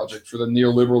pilot project for the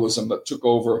neoliberalism that took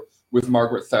over with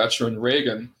Margaret Thatcher and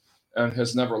Reagan and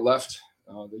has never left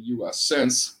the US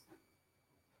since.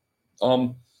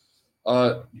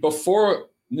 Before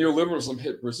neoliberalism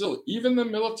hit Brazil, even the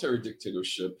military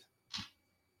dictatorship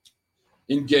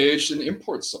engaged in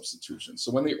import substitution.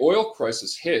 So when the oil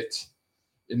crisis hit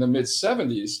in the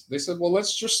mid-70s, they said, well,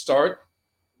 let's just start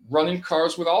running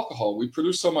cars with alcohol. We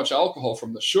produce so much alcohol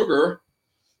from the sugar.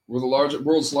 We're the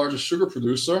world's largest sugar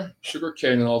producer, sugar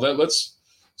cane and all that.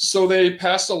 So they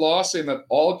passed a law saying that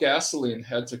all gasoline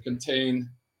had to contain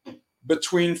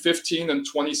between 15 and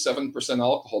 27%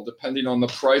 alcohol, depending on the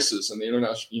prices and the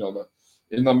international,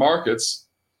 in the markets,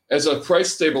 as a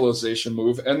price stabilization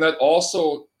move. And that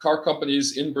also car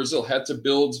companies in Brazil had to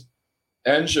build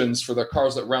engines for their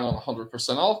cars that ran on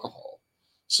 100% alcohol,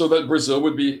 so that Brazil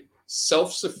would be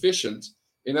self-sufficient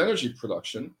in energy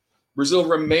production. Brazil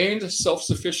remained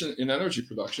self-sufficient in energy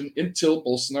production until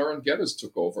Bolsonaro and Guedes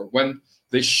took over, when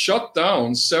they shut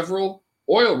down several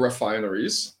oil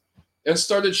refineries and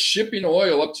started shipping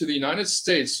oil up to the United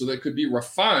States so that it could be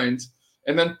refined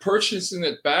and then purchasing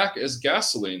it back as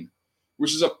gasoline,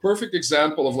 which is a perfect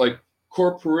example of like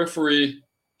core periphery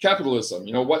capitalism.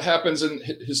 What happens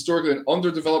historically in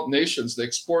underdeveloped nations, they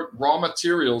export raw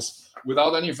materials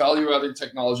without any value-adding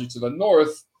technology to the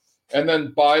north, and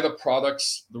then buy the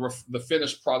products, the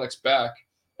finished products back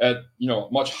at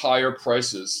much higher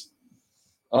prices.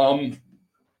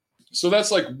 So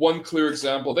that's like one clear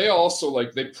example. They also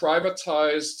they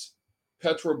privatized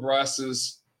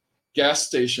Petrobras's gas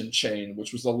station chain,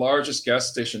 which was the largest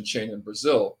gas station chain in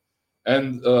Brazil,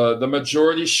 and the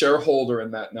majority shareholder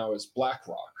in that now is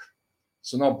BlackRock.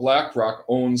 So now BlackRock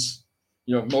owns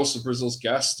most of Brazil's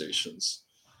gas stations,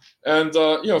 and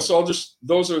so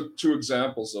those are two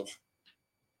examples of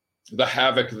the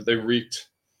havoc that they wreaked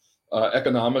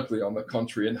economically on the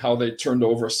country and how they turned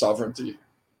over sovereignty.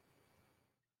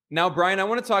 Now, Brian, I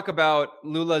want to talk about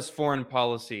Lula's foreign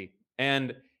policy.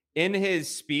 And in his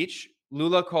speech,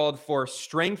 Lula called for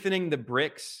strengthening the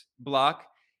BRICS bloc.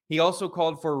 He also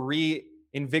called for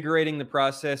reinvigorating the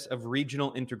process of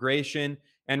regional integration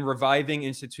and reviving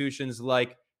institutions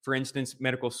like, for instance,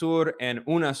 Mercosur and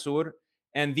UNASUR.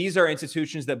 And these are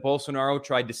institutions that Bolsonaro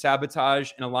tried to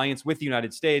sabotage in alliance with the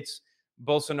United States.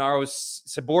 Bolsonaro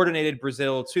subordinated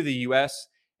Brazil to the US,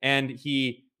 and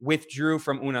he withdrew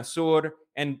from UNASUR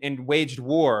and waged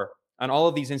war on all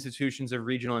of these institutions of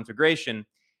regional integration.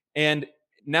 And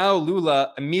now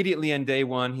Lula, immediately on day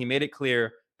one, he made it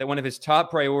clear that one of his top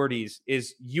priorities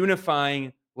is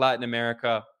unifying Latin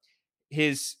America.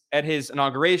 At his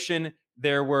inauguration,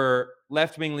 there were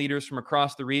left-wing leaders from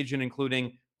across the region,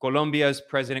 including Colombia's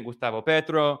President Gustavo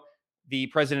Petro, the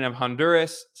president of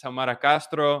Honduras, Xiomara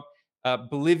Castro,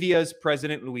 Bolivia's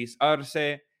President Luis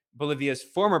Arce, Bolivia's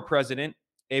former president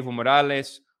Evo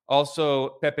Morales, also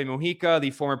Pepe Mujica,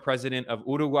 the former president of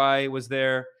Uruguay, was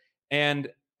there. And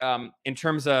in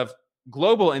terms of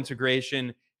global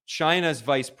integration, China's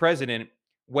vice president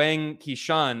Wang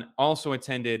Qishan also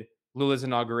attended Lula's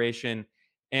inauguration.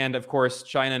 And of course,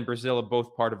 China and Brazil are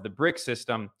both part of the BRICS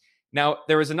system. Now,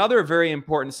 there was another very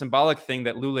important symbolic thing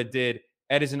that Lula did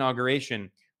at his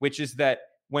inauguration, which is that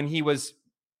when he was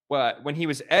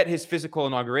at his physical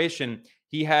inauguration,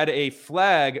 he had a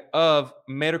flag of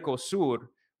Mercosur,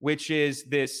 which is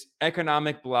this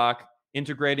economic bloc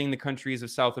integrating the countries of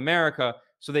South America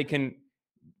so they can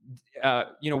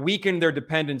weaken their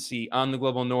dependency on the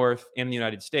global north and the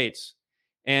United States.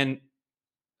 And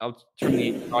I'll turn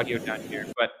the audio down here,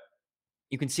 but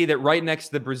you can see that right next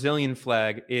to the Brazilian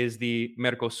flag is the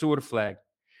Mercosur flag.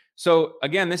 So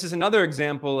again, this is another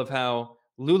example of how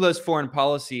Lula's foreign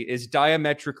policy is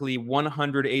diametrically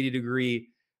 180-degree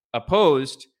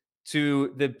opposed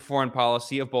to the foreign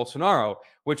policy of Bolsonaro,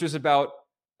 which was about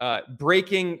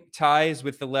breaking ties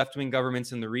with the left-wing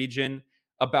governments in the region,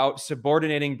 about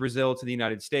subordinating Brazil to the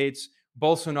United States.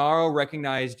 Bolsonaro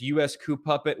recognized U.S. coup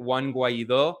puppet Juan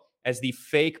Guaido as the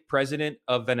fake president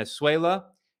of Venezuela,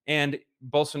 and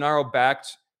Bolsonaro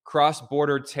backed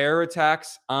cross-border terror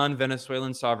attacks on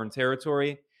Venezuelan sovereign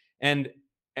territory. And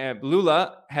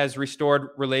Lula has restored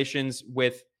relations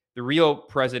with the real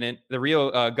president, the real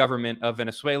government of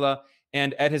Venezuela.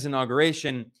 And at his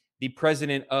inauguration, the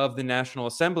president of the National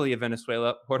Assembly of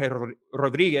Venezuela, Jorge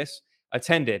Rodriguez,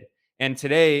 attended. And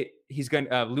today,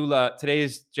 today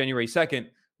is January 2nd,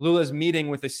 Lula's meeting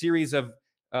with a series of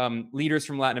leaders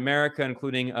from Latin America,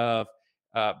 including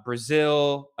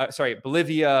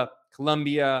Bolivia,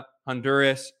 Colombia,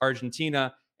 Honduras,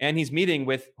 Argentina, and he's meeting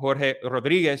with Jorge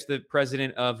Rodriguez, the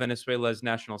president of Venezuela's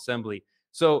National Assembly.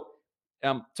 So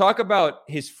talk about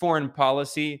his foreign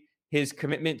policy, his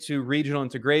commitment to regional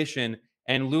integration,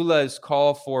 and Lula's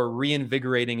call for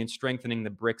reinvigorating and strengthening the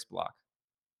BRICS bloc.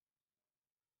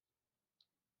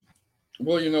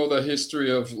 Well, the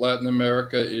history of Latin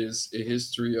America is a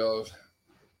history of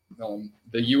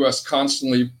the U.S.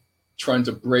 constantly trying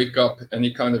to break up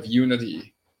any kind of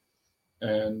unity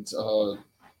and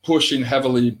pushing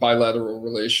heavily bilateral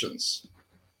relations.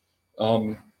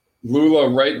 Lula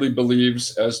rightly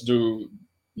believes, as do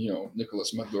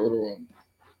Nicolas Maduro and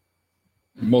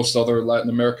most other Latin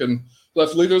American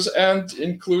left leaders, and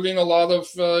including a lot of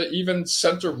even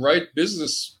center-right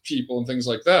business people and things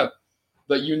like that,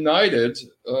 that united,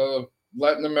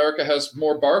 Latin America has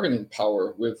more bargaining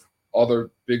power with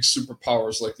other big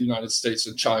superpowers like the United States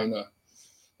and China.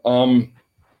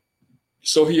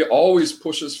 So he always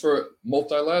pushes for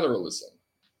multilateralism.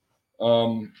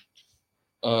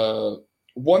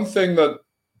 One thing that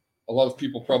a lot of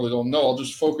people probably don't know, I'll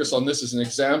just focus on this as an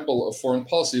example of foreign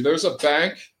policy. There's a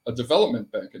bank, a development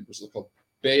bank in Brazil called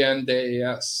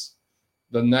BNDES,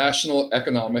 the National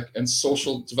Economic and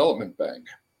Social Development Bank,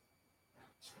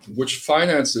 which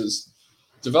finances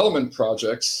development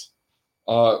projects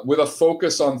with a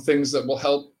focus on things that will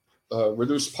help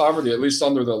reduce poverty, at least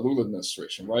under the Lula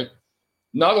administration, right?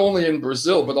 Not only in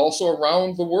Brazil, but also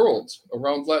around the world,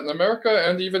 around Latin America,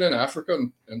 and even in Africa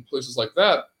and places like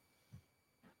that.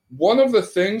 One of the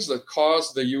things that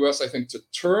caused the US, I think, to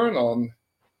turn on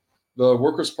the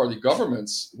Workers' Party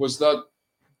governments was that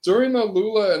during the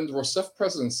Lula and Rousseff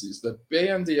presidencies, the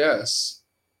BNDES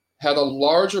had a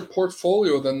larger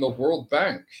portfolio than the World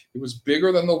Bank. It was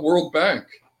bigger than the World Bank.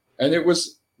 And it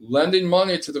was lending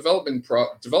money to development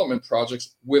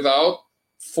projects without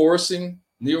forcing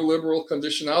neoliberal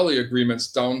conditionality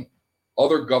agreements down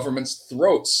other governments'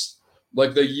 throats,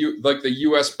 like the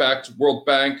U.S.-backed World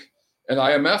Bank and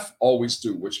IMF always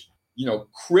do, which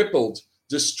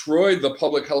destroyed the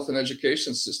public health and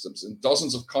education systems in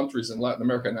dozens of countries in Latin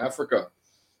America and Africa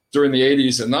during the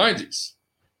 80s and 90s.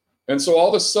 And so all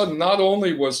of a sudden, not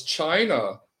only was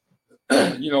China,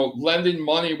 lending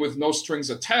money with no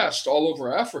strings attached all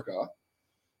over Africa,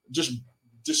 just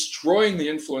destroying the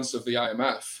influence of the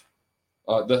IMF.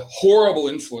 The horrible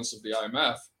influence of the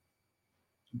IMF,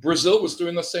 Brazil was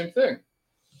doing the same thing.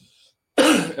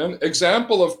 An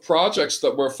example of projects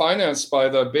that were financed by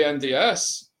the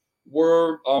BNDES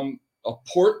were a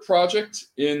port project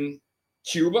in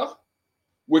Cuba,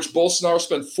 which Bolsonaro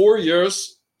spent 4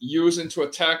 years using to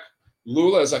attack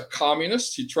Lula as a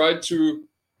communist. He tried to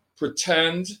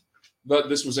pretend that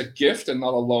this was a gift and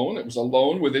not a loan. It was a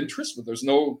loan with interest, but there's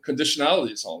no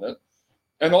conditionalities on it.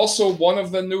 And also one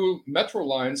of the new metro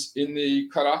lines in the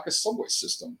Caracas subway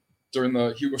system during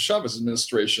the Hugo Chavez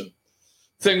administration.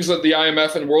 Things that the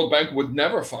IMF and World Bank would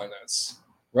never finance,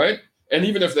 right? And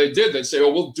even if they did, they'd say,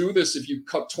 oh, we'll do this if you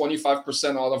cut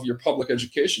 25% out of your public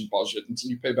education budget until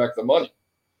you pay back the money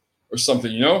or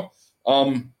something,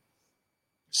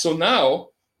 So now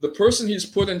the person he's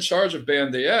put in charge of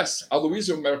BNDES,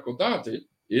 Aloysio Mercadante,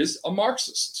 is a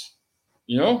Marxist.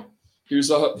 He was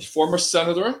a former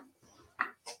senator.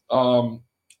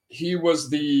 He was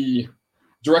the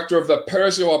director of the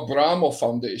Persio Abramo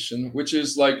Foundation, which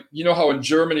is like, how in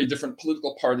Germany different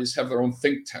political parties have their own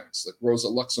think tanks, like Rosa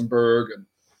Luxemburg and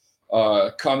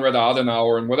Konrad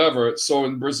Adenauer and whatever. So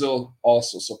in Brazil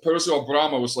also. So Persio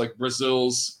Abramo was like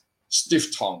Brazil's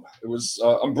Stiftung. It was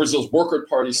Brazil's Worker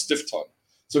Party Stiftung.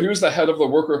 So he was the head of the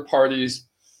Worker Party's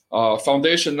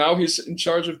foundation. Now he's in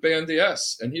charge of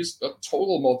BNDES, and he's a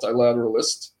total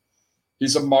multilateralist.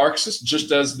 He's a Marxist,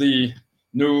 just as the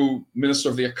new Minister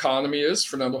of the Economy is,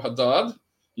 Fernando Haddad.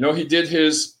 He did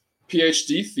his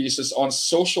PhD thesis on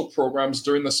social programs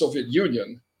during the Soviet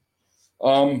Union.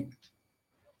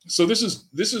 So this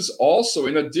is also,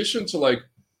 in addition to like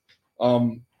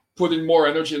putting more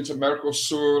energy into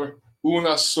Mercosur,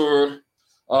 UNASUR,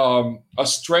 a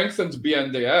strengthened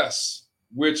BNDES,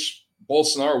 which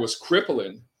Bolsonaro was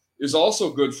crippling, is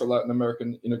also good for Latin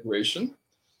American integration.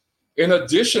 In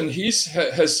addition, he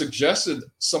has suggested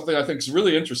something I think is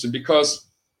really interesting, because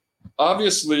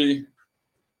obviously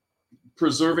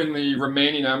preserving the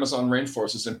remaining Amazon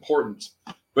rainforest is important,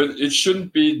 but it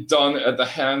shouldn't be done at the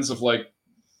hands of like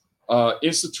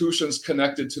institutions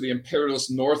connected to the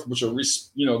imperialist North, which are,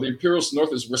 the imperialist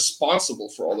North is responsible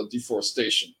for all the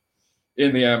deforestation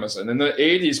in the Amazon. In the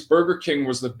 80s, Burger King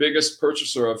was the biggest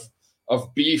purchaser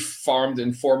of beef farmed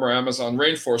in former Amazon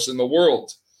rainforests in the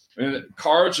world. And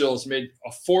Cargill has made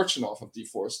a fortune off of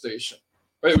deforestation.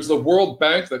 Right? It was the World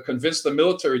Bank that convinced the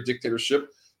military dictatorship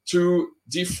to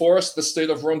deforest the state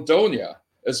of Rondônia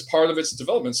as part of its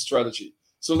development strategy.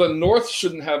 So the North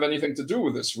shouldn't have anything to do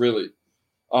with this, really.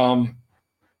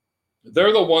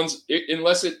 They're the ones,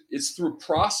 unless it's through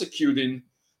prosecuting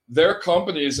their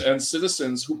companies and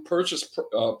citizens who purchase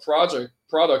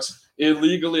products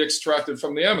illegally extracted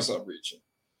from the Amazon region.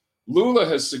 Lula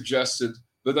has suggested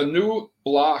that a new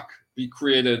bloc be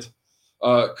created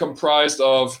comprised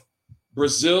of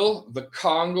Brazil, the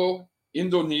Congo,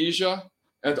 Indonesia,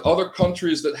 and other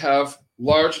countries that have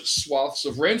large swaths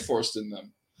of rainforest in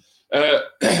them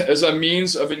as a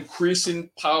means of increasing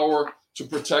power to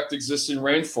protect existing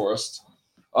rainforest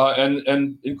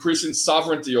and increasing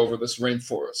sovereignty over this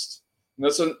rainforest. And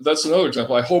that's another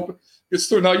example. I hope it's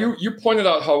through. Now, you pointed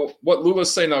out how what Lula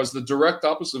is saying now is the direct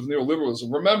opposite of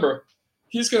neoliberalism. Remember,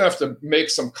 he's going to have to make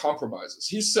some compromises.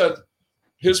 He said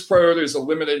his priority is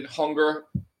eliminating hunger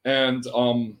and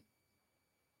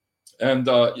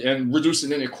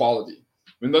reducing inequality.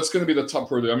 I mean, that's going to be the top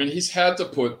priority. I mean, he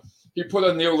put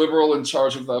a neoliberal in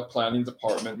charge of the planning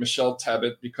department, Michelle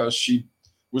Tabet, because she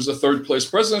was a third place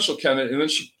presidential candidate, and then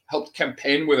she helped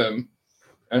campaign with him,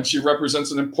 and she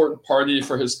represents an important party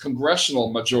for his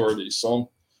congressional majority. So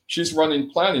she's running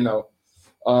planning now.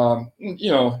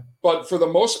 But for the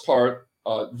most part,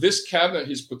 this cabinet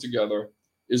he's put together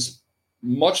is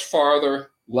much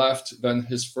farther left than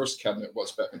his first cabinet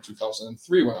was back in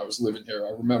 2003 when I was living here.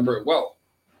 I remember it well.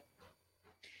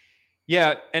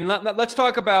 Yeah, and let's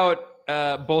talk about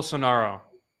Bolsonaro.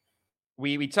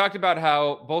 We talked about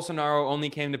how Bolsonaro only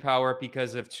came to power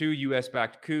because of 2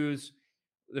 U.S.-backed coups.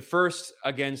 The first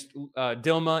against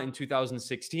Dilma in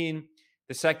 2016,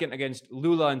 the second against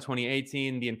Lula in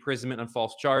 2018, the imprisonment on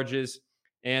false charges.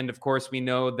 And of course, we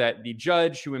know that the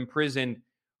judge who imprisoned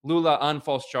Lula on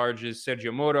false charges,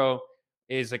 Sergio Moro,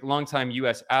 is a longtime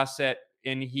U.S. asset,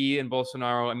 and he and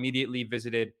Bolsonaro immediately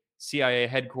visited CIA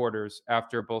headquarters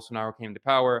after Bolsonaro came to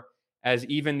power, as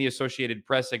even the Associated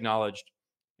Press acknowledged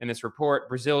in this report.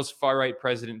 Brazil's far-right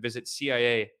president visits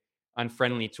CIA on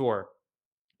friendly tour.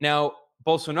 Now,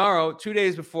 Bolsonaro, 2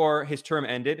 days before his term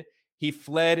ended, he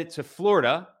fled to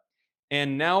Florida,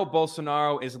 and now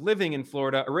Bolsonaro is living in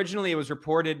Florida. Originally, it was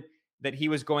reported that he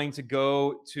was going to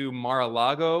go to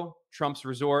Mar-a-Lago, Trump's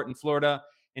resort in Florida.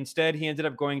 Instead, he ended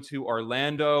up going to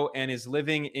Orlando and is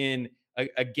living in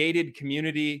a gated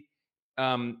community.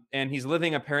 And he's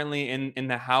living apparently in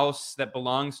the house that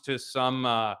belongs to some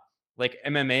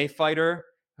MMA fighter,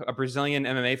 a Brazilian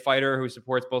MMA fighter who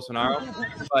supports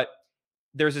Bolsonaro. But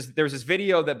there's this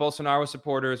video that Bolsonaro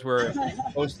supporters were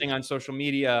posting on social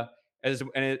media as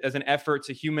an effort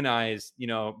to humanize,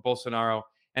 Bolsonaro.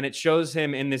 And it shows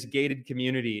him in this gated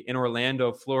community in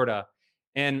Orlando, Florida.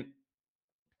 And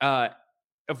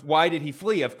why did he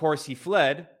flee? Of course, he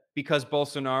fled because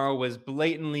Bolsonaro was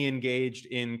blatantly engaged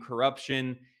in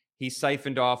corruption. He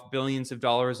siphoned off billions of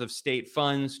dollars of state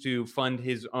funds to fund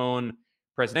his own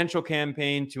presidential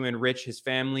campaign, to enrich his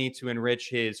family, to enrich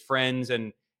his friends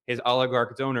and his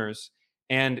oligarch donors.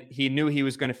 And he knew he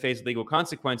was going to face legal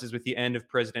consequences with the end of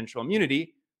presidential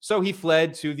immunity. So he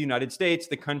fled to the United States,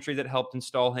 the country that helped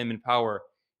install him in power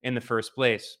in the first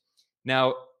place.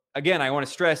 Now, again, I want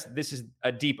to stress this is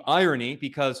a deep irony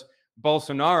because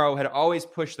Bolsonaro had always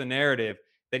pushed the narrative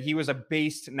that he was a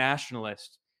based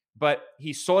nationalist, but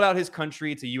he sold out his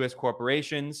country to US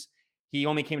corporations. He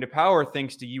only came to power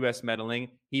thanks to US meddling.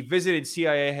 He visited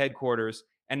CIA headquarters,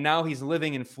 and now he's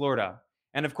living in Florida.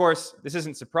 And of course, this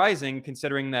isn't surprising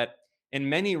considering that in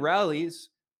many rallies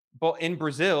in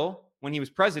Brazil, when he was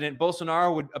president,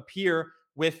 Bolsonaro would appear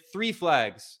with three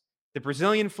flags: the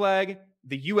Brazilian flag,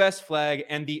 the US flag,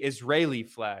 and the Israeli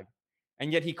flag.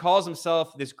 And yet he calls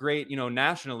himself this great,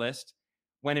 nationalist,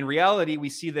 when in reality, we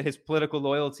see that his political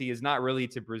loyalty is not really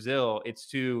to Brazil, it's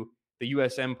to the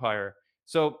US empire.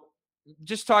 So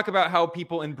just talk about how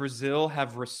people in Brazil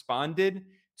have responded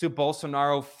to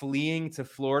Bolsonaro fleeing to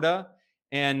Florida.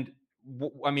 And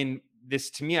I mean, this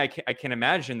to me, I can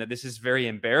imagine that this is very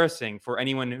embarrassing for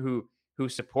anyone who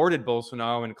supported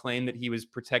Bolsonaro and claimed that he was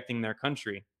protecting their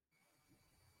country.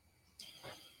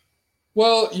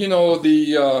 Well,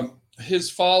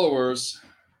 his followers.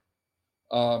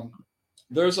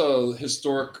 There's a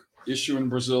historic issue in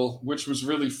Brazil, which was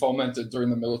really fomented during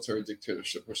the military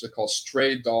dictatorship, which they call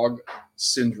stray dog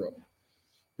syndrome.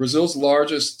 Brazil's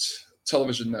largest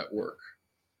television network,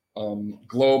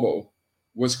 Globo,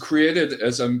 was created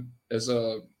as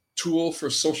a tool for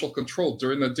social control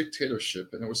during the dictatorship.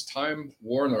 And it was Time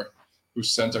Warner who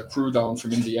sent a crew down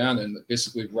from Indiana and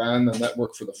basically ran the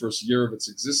network for the first year of its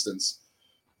existence.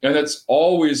 And it's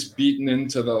always beaten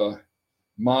into the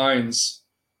minds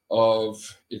of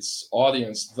its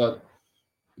audience that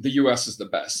the US is the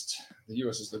best. The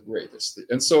US is the greatest.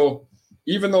 And so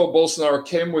even though Bolsonaro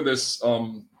came with this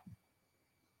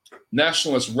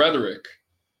nationalist rhetoric,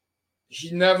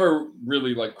 he never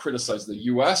really criticized the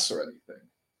US or anything.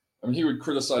 I mean, he would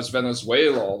criticize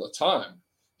Venezuela all the time.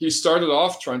 He started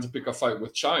off trying to pick a fight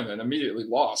with China and immediately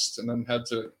lost, and then had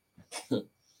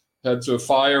to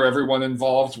fire everyone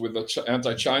involved with the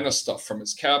anti-China stuff from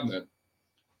his cabinet.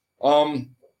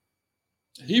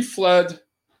 He fled.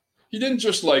 He didn't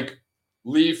just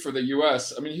leave for the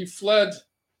US. I mean, he fled.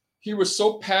 He was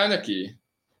so panicky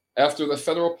after the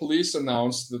federal police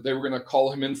announced that they were going to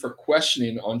call him in for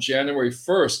questioning on January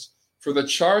 1st for the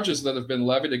charges that have been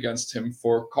levied against him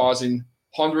for causing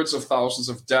hundreds of thousands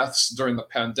of deaths during the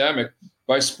pandemic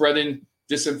by spreading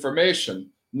disinformation,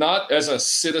 not as a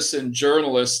citizen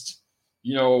journalist,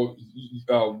 YouTuber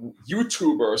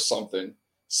or something,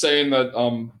 saying that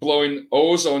blowing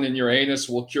ozone in your anus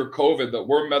will cure COVID, that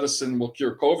worm medicine will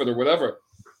cure COVID or whatever.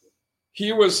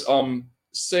 He was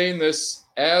saying this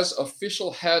as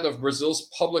official head of Brazil's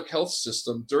public health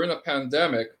system during a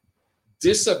pandemic,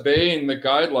 disobeying the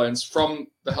guidelines from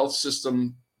the health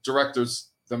system directors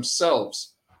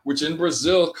themselves, which in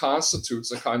Brazil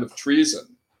constitutes a kind of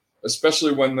treason,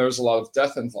 especially when there's a lot of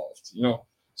death involved,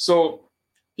 So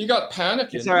he got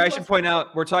panicky. Sorry, I should point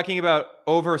out, we're talking about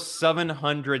over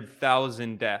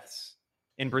 700,000 deaths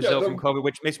in Brazil from COVID,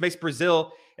 which makes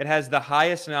Brazil, it has the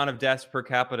highest amount of deaths per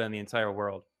capita in the entire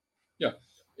world. Yeah,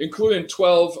 including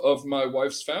 12 of my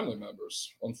wife's family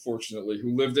members, unfortunately,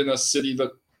 who lived in a city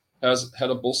that had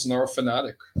a Bolsonaro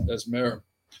fanatic as mayor.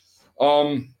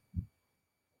 But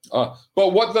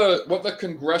what the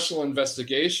congressional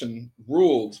investigation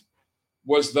ruled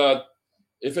was that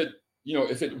if it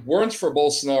weren't for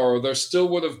Bolsonaro, there still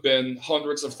would have been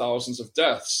hundreds of thousands of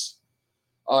deaths.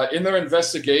 In their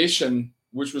investigation,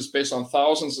 which was based on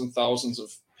thousands and thousands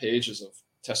of pages of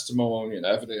testimony and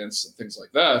evidence and things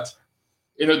like that,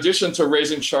 in addition to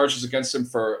raising charges against him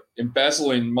for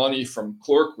embezzling money from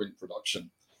chloroquine production,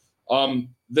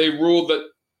 they ruled that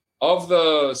of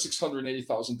the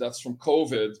 680,000 deaths from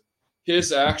COVID,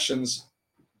 his actions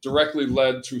directly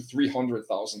led to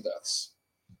 300,000 deaths.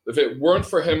 If it weren't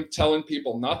for him telling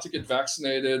people not to get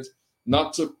vaccinated,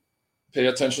 not to pay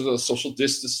attention to the social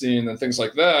distancing and things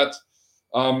like that,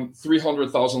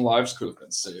 300,000 lives could have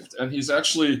been saved. And he's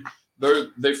actually,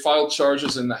 they filed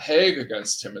charges in The Hague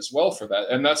against him as well for that.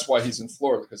 And that's why he's in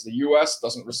Florida, because the US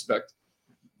doesn't respect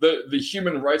the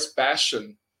human rights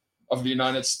bastion of the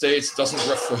United States doesn't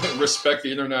respect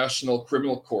the International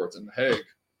Criminal Court in The Hague.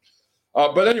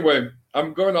 But anyway,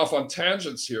 I'm going off on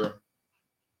tangents here.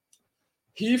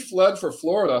 He fled for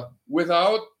Florida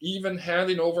without even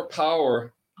handing over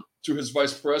power to his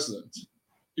vice president.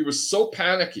 He was so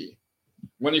panicky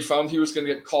when he found he was going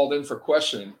to get called in for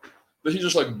questioning that he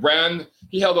just ran.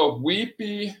 He held a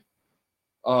weepy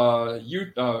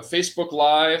Facebook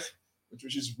Live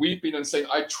which he's weeping and saying,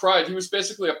 I tried. He was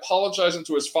basically apologizing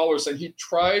to his followers, saying he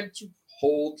tried to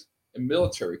hold a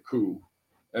military coup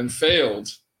and failed.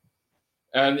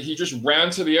 And he just ran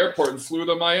to the airport and flew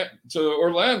to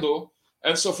Orlando.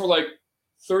 And so for like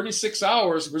 36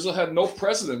 hours, Brazil had no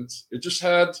president. It just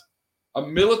had a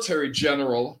military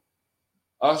general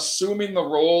assuming the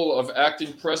role of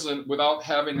acting president without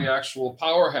having the actual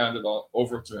power handed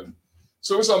over to him.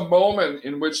 So it was a moment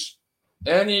in which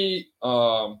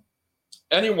anyone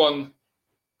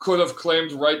could have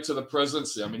claimed right to the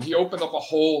presidency. I mean, he opened up a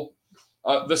whole.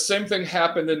 The same thing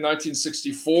happened in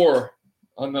 1964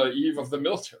 on the eve of the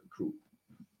military coup,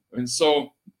 and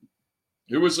so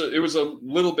it was a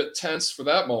little bit tense for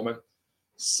that moment.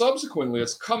 Subsequently,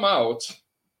 it's come out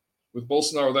with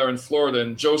Bolsonaro there in Florida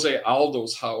in Jose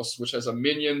Aldo's house, which has a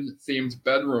minion-themed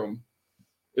bedroom.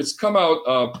 It's come out,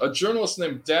 a journalist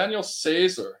named Daniel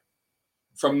Caesar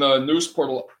from the news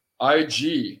portal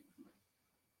IG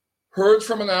heard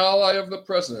from an ally of the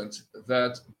president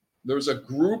that there was a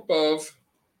group of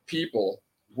people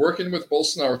working with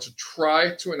Bolsonaro to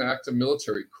try to enact a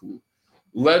military coup,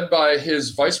 led by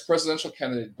his vice presidential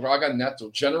candidate, Braga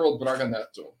Neto, General Braga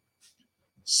Neto,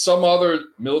 some other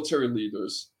military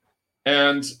leaders,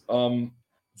 and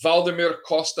Valdemir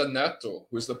Costa Neto,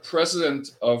 who is the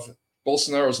president of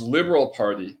Bolsonaro's Liberal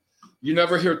Party. You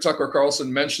never hear Tucker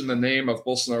Carlson mention the name of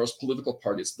Bolsonaro's political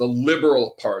party. It's the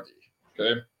Liberal Party,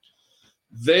 okay?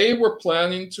 They were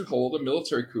planning to hold a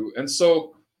military coup. And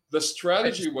so the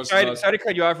strategy was... Sorry to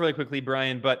cut you off really quickly,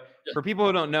 Brian, but for people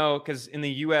who don't know, because in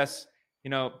the U.S.,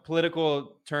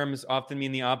 political terms often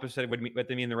mean the opposite of what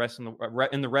they mean in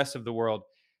the rest of the world.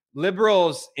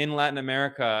 Liberals in Latin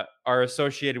America are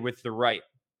associated with the right.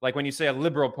 Like when you say a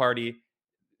liberal party,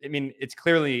 I mean, it's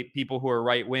clearly people who are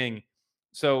right wing.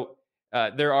 So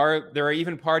there are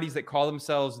even parties that call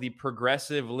themselves the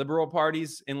progressive liberal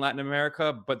parties in Latin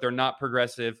America, but they're not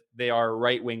progressive. They are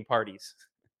right wing parties.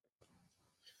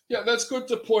 Yeah, that's good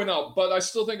to point out, but I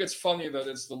still think it's funny that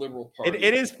it's the Liberal Party.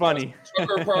 It is funny.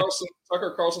 Tucker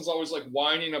Carlson's always like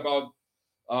whining about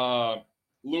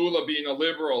Lula being a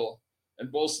liberal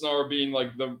and Bolsonaro being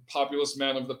like the populist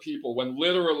man of the people, when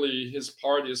literally his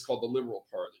party is called the Liberal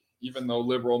Party, even though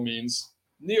liberal means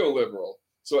neoliberal.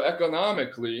 So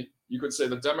economically, you could say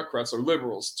the Democrats are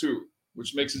liberals too,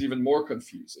 which makes it even more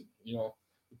confusing.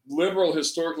 Liberal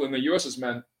historically in the U.S. has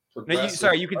meant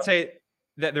progressive. You could say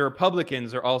that the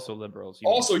Republicans are also liberals.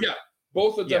 Also, yeah,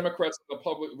 both the Democrats and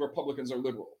the Republicans are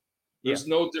liberal. There's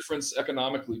no difference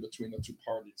economically between the two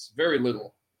parties. Very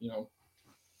little,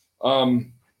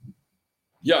 I'm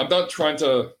not trying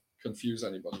to confuse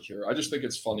anybody here. I just think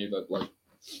it's funny that like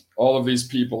all of these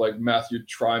people like Matthew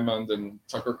Trymond and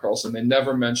Tucker Carlson, they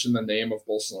never mention the name of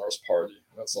Bolsonaro's party.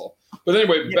 That's all. But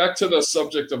anyway, back to the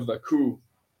subject of the coup.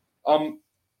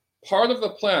 Part of the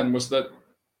plan was that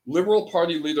Liberal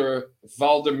Party leader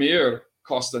Valdemir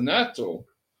Costa Neto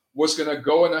was going to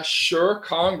go and assure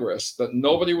Congress that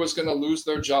nobody was going to lose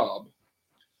their job.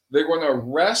 They were going to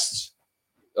arrest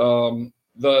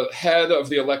the head of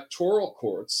the electoral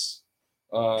courts,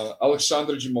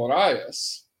 Alexandre de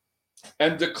Moraes,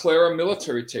 and declare a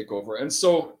military takeover. And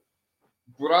so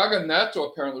Braga Neto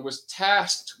apparently was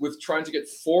tasked with trying to get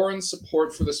foreign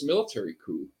support for this military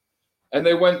coup. And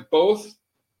they went both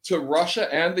to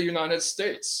Russia and the United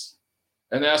States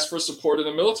and asked for support in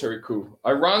a military coup.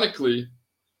 Ironically,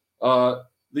 the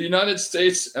United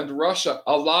States and Russia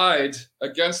allied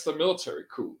against the military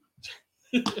coup.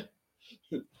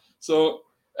 So,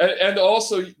 and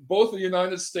also both the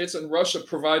United States and Russia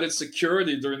provided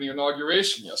security during the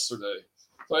inauguration yesterday.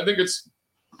 So I think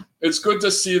it's good to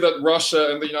see that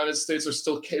Russia and the United States are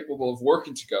still capable of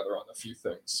working together on a few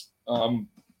things.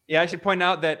 I should point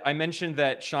out that I mentioned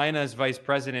that China's vice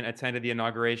president attended the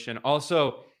inauguration.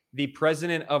 Also, the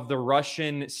president of the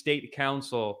Russian State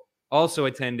Council also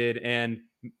attended and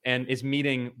is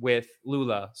meeting with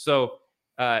Lula. So,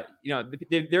 there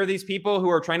are these people who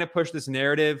are trying to push this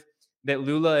narrative that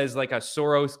Lula is like a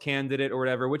Soros candidate or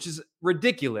whatever, which is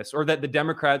ridiculous, or that the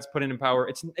Democrats put him in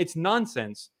power. It's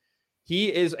nonsense.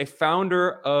 He is a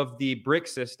founder of the BRIC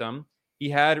system. He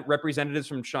had representatives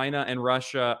from China and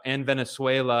Russia and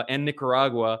Venezuela and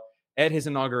Nicaragua at his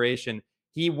inauguration.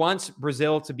 He wants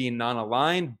Brazil to be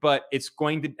non-aligned, but it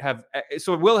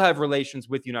will have relations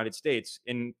with the United States,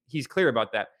 and he's clear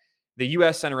about that. The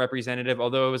U.S. sent a representative,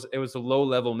 although it was a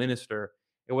low-level minister.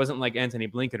 It wasn't like Antony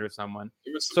Blinken or someone.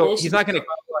 So he's not going to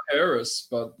Harris,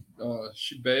 but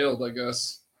she bailed, I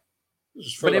guess.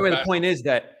 But anyway, the point is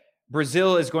that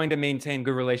Brazil is going to maintain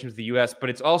good relations with the U.S., but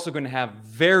it's also going to have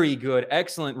very good,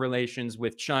 excellent relations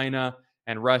with China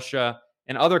and Russia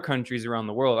and other countries around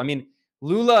the world. I mean,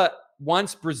 Lula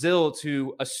wants Brazil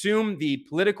to assume the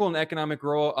political and economic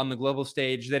role on the global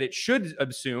stage that it should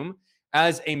assume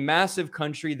as a massive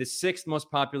country, the sixth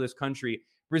most populous country.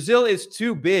 Brazil is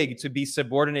too big to be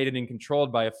subordinated and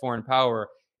controlled by a foreign power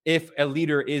if a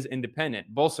leader is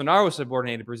independent. Bolsonaro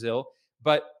subordinated Brazil,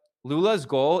 but Lula's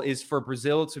goal is for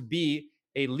Brazil to be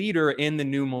a leader in the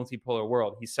new multipolar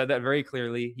world. He said that very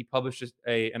clearly. He published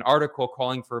an article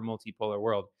calling for a multipolar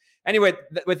world. Anyway,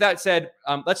 with that said,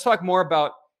 let's talk more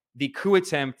about the coup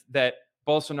attempt that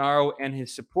Bolsonaro and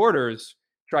his supporters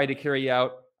tried to carry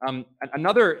out.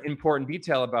 Another important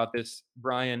detail about this,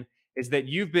 Brian, is that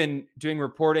you've been doing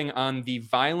reporting on the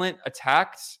violent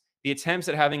attacks, the attempts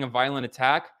at having a violent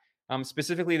attack.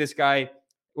 Specifically, this guy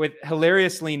with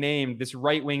hilariously named, this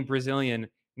right-wing Brazilian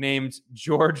named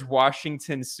George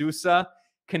Washington Sousa,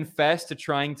 confessed to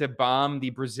trying to bomb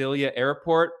the Brasilia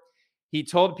airport. He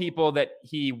told people that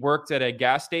he worked at a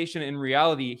gas station. In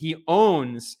reality, he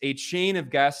owns a chain of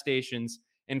gas stations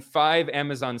in 5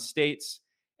 Amazon states.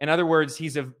 In other words,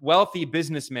 he's a wealthy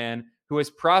businessman who has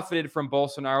profited from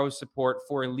Bolsonaro's support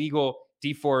for illegal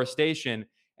deforestation.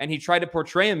 And he tried to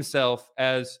portray himself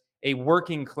as a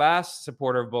working class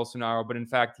supporter of Bolsonaro, but in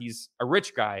fact, he's a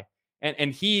rich guy.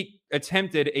 And he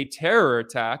attempted a terror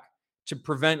attack to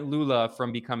prevent Lula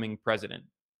from becoming president.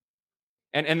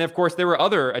 And of course, there were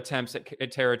other attempts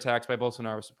at terror attacks by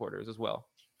Bolsonaro supporters as well.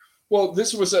 Well,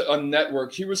 this was a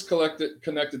network. He was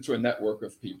connected to a network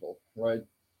of people, right?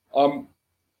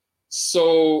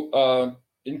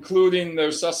 Including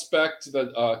their suspect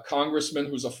that a congressman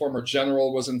who's a former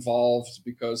general was involved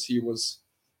because he was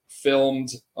filmed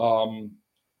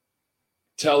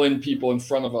telling people in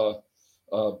front of a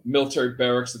military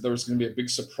barracks that there was going to be a big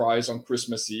surprise on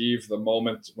Christmas Eve, the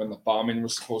moment when the bombing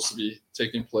was supposed to be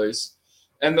taking place.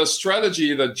 And the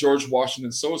strategy that George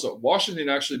Washington Sousa, Washington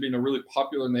actually being a really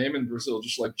popular name in Brazil,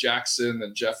 just like Jackson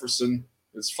and Jefferson,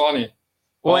 it's funny.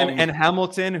 Well, and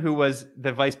Hamilton, who was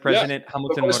the vice president,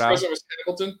 Hamilton the vice president was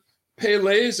Hamilton.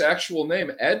 Pele's actual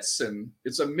name, Edson,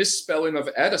 it's a misspelling of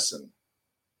Edison,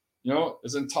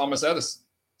 as in Thomas Edison.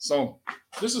 So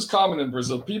this is common in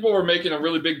Brazil. People were making a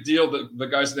really big deal that the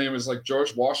guy's name is like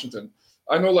George Washington.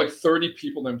 I know like 30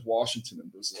 people named Washington in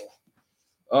Brazil.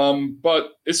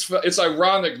 But it's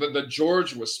ironic that the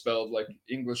George was spelled like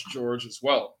English George as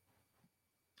well.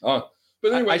 But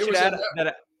anyway, I should add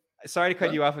that. Sorry to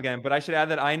cut you off again, but I should add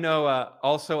that I know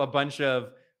also a bunch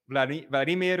of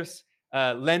Vladimirs,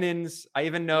 Lenins. I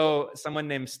even know someone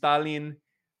named Stalin.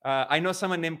 I know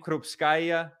someone named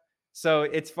Krupskaya. So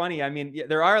it's funny. I mean,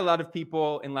 there are a lot of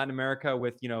people in Latin America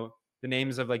with, the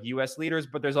names of like U.S. leaders,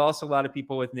 but there's also a lot of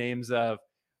people with names of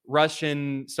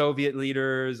Russian, Soviet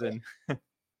leaders. And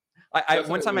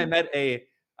one time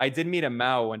I did meet a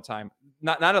Mao one time.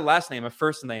 Not a last name, a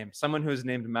first name, someone who's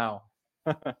named Mao.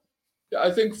 Yeah,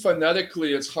 I think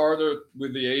phonetically it's harder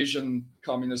with the Asian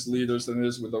communist leaders than it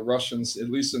is with the Russians, at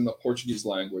least in the Portuguese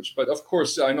language. But of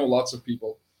course, I know lots of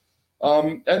people.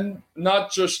 And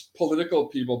not just political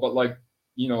people, but like,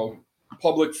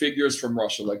 public figures from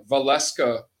Russia, like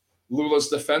Valeska, Lula's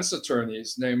defense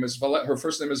attorney's name is her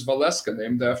first name is Valeska,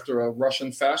 named after a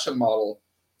Russian fashion model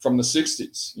from the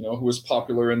 60s, who was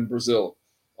popular in Brazil.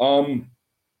 But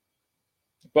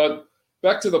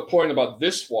back to the point about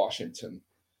this Washington,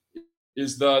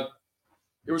 is that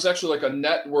it was actually like a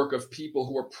network of people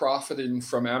who were profiting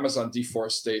from Amazon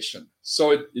deforestation.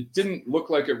 So it didn't look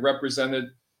like it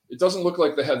doesn't look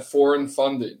like they had foreign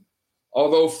funding.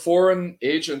 Although foreign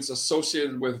agents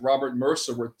associated with Robert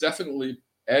Mercer were definitely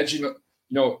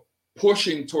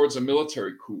pushing towards a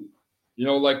military coup.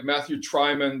 Like Matthew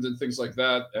Trimond and things like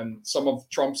that, and some of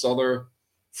Trump's other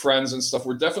friends and stuff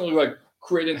were definitely like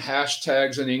creating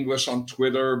hashtags in English on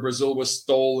Twitter. Brazil was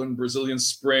stolen, Brazilian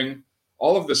Spring,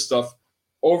 all of this stuff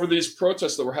over these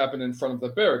protests that were happening in front of the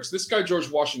barracks. This guy, George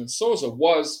Washington Sousa,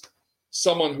 was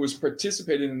someone who was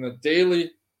participating in the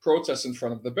daily protests in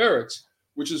front of the barracks,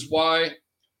 which is why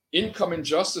incoming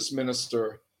Justice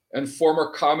Minister and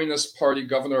former Communist Party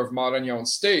governor of Maranhão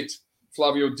State,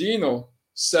 Flávio Dino,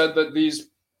 said that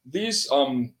these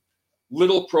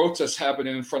little protests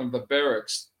happening in front of the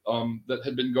barracks that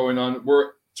had been going on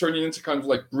were turning into kind of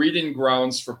like breeding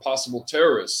grounds for possible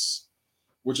terrorists,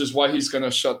 which is why he's going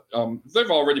to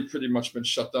they've already pretty much been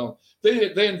shut down.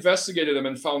 They investigated them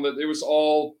and found that it was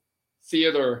all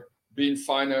theater being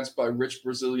financed by rich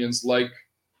Brazilians, like,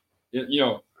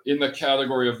 in the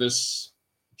category of this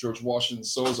George Washington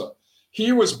Sousa.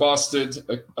 He was busted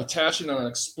attaching an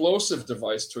explosive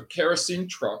device to a kerosene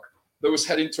truck that was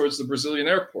heading towards the Brazilian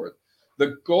airport.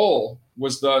 The goal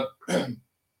was that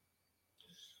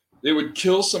they would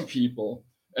kill some people,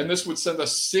 and this would send a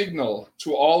signal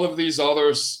to all of these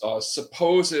other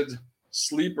supposed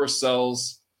sleeper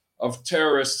cells of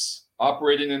terrorists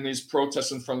operating in these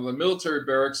protests in front of the military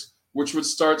barracks, which would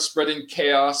start spreading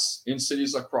chaos in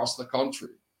cities across the country.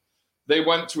 They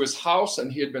went to his house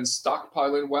and he had been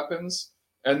stockpiling weapons.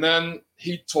 And then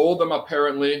he told them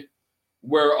apparently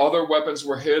where other weapons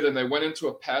were hid. And they went into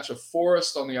a patch of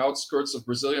forest on the outskirts of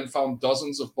Brasilia and found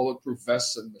dozens of bulletproof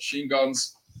vests and machine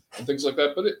guns and things like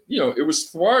that. But it was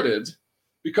thwarted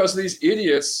because these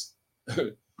idiots,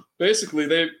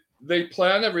 basically, they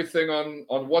plan everything on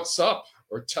WhatsApp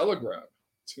or Telegram.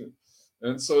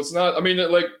 And so it's not, I mean,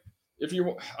 like, if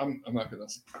you, I'm not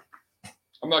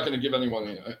going to give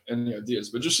anyone any ideas,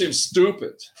 but it just seems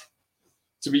stupid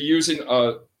to be using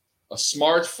a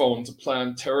smartphone to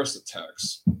plan terrorist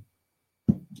attacks.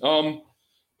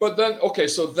 But then, okay,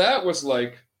 so that was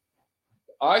like,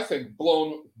 I think,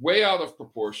 blown way out of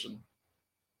proportion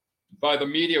by the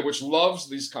media, which loves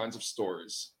these kinds of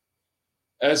stories,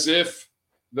 as if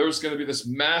there was going to be this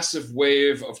massive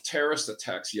wave of terrorist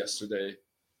attacks yesterday.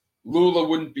 Lula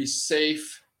wouldn't be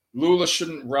safe. Lula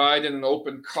shouldn't ride in an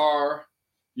open car.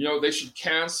 They should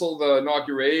cancel the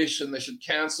inauguration. They should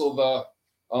cancel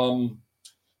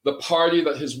the party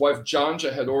that his wife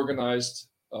Janja had organized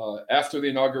after the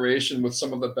inauguration with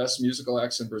some of the best musical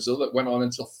acts in Brazil that went on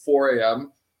until 4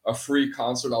 a.m., a free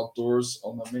concert outdoors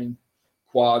on the main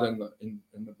quad in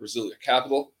the Brasilia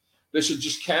capital. They should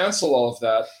just cancel all of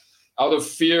that out of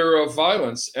fear of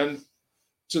violence. And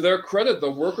to their credit, the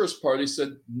Workers' Party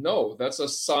said, no, that's a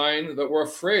sign that we're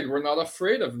afraid. We're not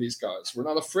afraid of these guys. We're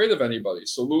not afraid of anybody.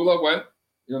 So Lula went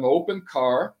in an open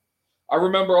car. I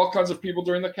remember all kinds of people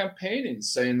during the campaigning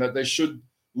saying that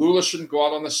Lula shouldn't go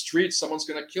out on the street. Someone's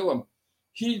going to kill him.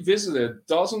 He visited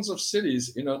dozens of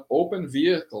cities in an open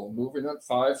vehicle, moving at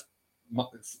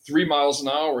 3 miles an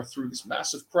hour through these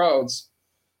massive crowds.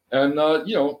 And,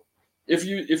 if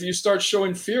you start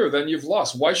showing fear, then you've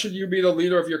lost. Why should you be the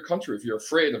leader of your country if you're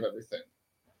afraid of everything?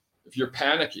 If you're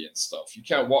panicky and stuff, you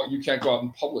can't go out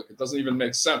in public. It doesn't even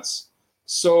make sense.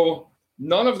 So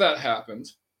none of that happened.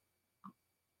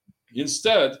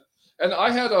 Instead, and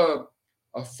I had a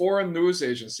foreign news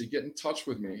agency get in touch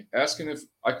with me asking if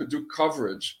I could do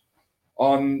coverage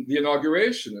on the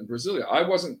inauguration in Brasilia. I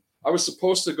was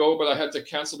supposed to go, but I had to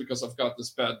cancel because I've got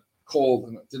this bad cold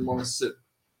and I didn't want to sit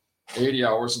 80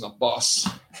 hours in a bus,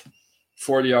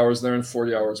 40 hours there and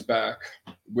 40 hours back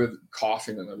with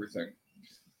coughing and everything.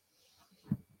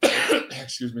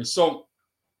 Excuse me. So,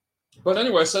 but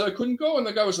anyway, I said I couldn't go. And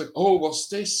the guy was like, oh, well,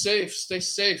 stay safe, stay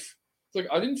safe. It's like,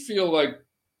 I didn't feel like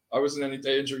I was in any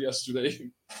danger yesterday.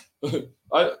 There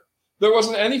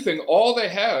wasn't anything. All they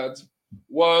had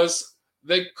was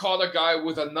they caught a guy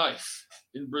with a knife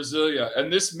in Brasilia.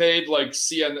 And this made like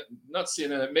not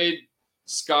CNN, it made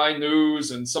Sky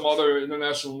News and some other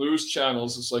international news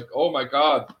channels. It's like, oh my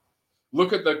God,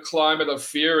 look at the climate of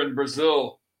fear in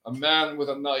Brazil. A man with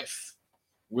a knife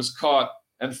was caught,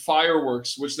 and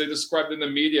fireworks, which they described in the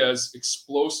media as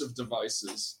explosive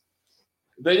devices.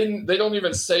 They don't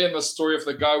even say in the story if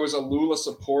the guy was a Lula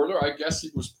supporter. I guess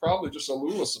he was probably just a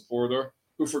Lula supporter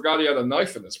who forgot he had a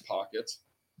knife in his pocket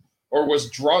or was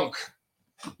drunk,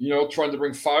 trying to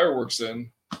bring fireworks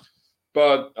in.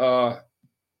 But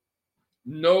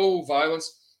no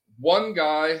violence. One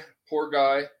guy, poor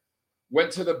guy,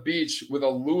 went to the beach with a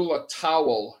Lula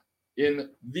towel in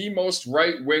the most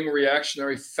right-wing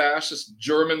reactionary fascist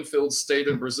German-filled state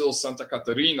in Brazil, Santa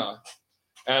Catarina,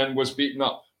 and was beaten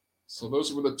up. So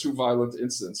those were the two violent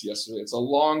incidents yesterday. It's a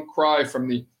long cry from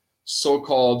the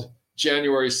so-called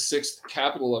January 6th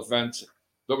Capitol event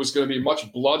that was going to be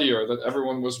much bloodier that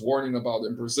everyone was warning about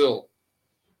in Brazil.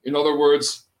 In other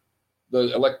words,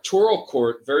 the Electoral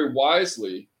Court very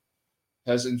wisely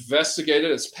has investigated.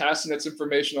 It's passing its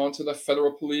information on to the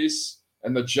federal police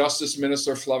and the Justice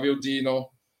Minister, Flavio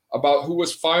Dino, about who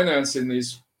was financing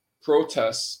these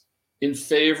protests in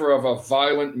favor of a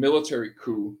violent military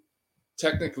coup.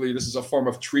 Technically, this is a form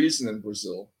of treason in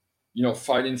Brazil,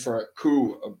 fighting for a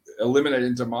coup,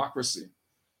 eliminating democracy.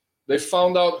 They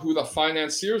found out who the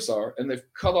financiers are, and they've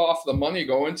cut off the money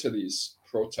going to these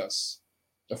protests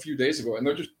a few days ago, and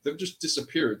they've just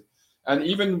disappeared. And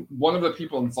even one of the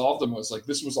people involved in them was like,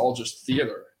 this was all just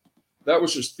theater. That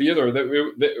was just theater.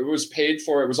 It was paid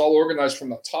for. It was all organized from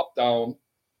the top down.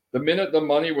 The minute the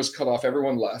money was cut off,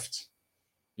 everyone left,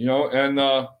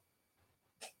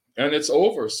 and it's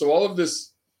over. So all of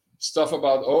this stuff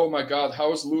about, oh my God,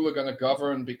 how is Lula going to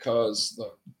govern because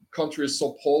the country is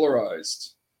so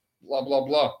polarized, blah, blah,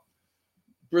 blah.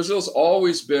 Brazil's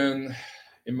always been,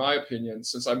 in my opinion,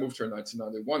 since I moved here in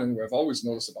 1991, anyway, I've always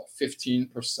noticed about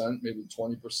 15%, maybe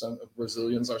 20% of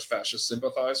Brazilians are fascist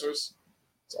sympathizers.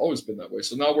 It's always been that way.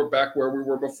 So now we're back where we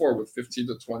were before with 15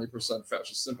 to 20%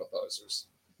 fascist sympathizers.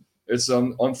 It's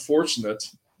unfortunate,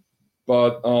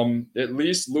 but at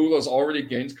least Lula's already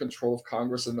gained control of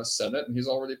Congress and the Senate, and he's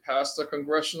already passed a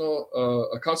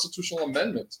constitutional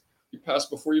amendment. He passed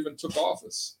before he even took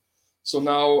office. So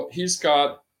now he's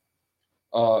got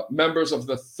members of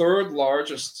the third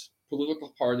largest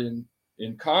political party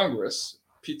in Congress.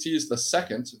 PT is the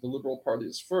second, the Liberal Party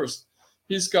is first.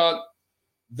 He's got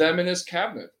them in his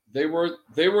cabinet. They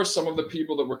were some of the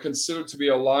people that were considered to be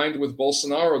aligned with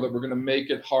Bolsonaro that were going to make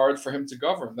it hard for him to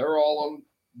govern. They're all on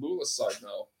Lula's side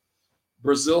now.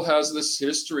 Brazil has this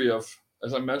history of,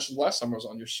 as I mentioned last time I was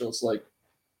on your show, it's like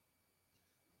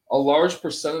a large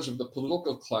percentage of the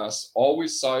political class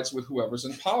always sides with whoever's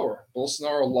in power.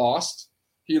 Bolsonaro lost.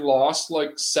 He lost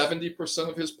like 70%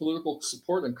 of his political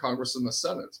support in Congress and the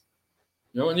Senate.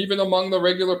 And even among the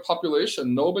regular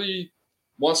population, nobody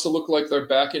wants to look like they're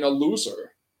backing a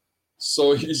loser.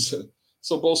 So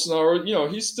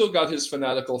Bolsonaro, he's still got his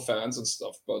fanatical fans and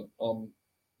stuff, but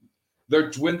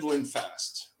they're dwindling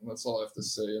fast. And that's all I have to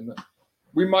say. And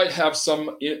we might have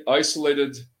some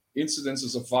isolated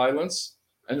incidences of violence,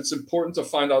 and it's important to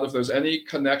find out if there's any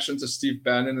connection to Steve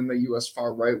Bannon and the U.S.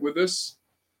 far right with this.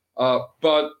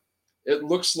 But it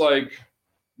looks like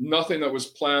nothing that was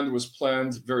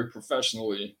planned very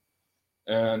professionally.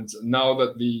 And now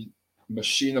that the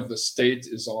machine of the state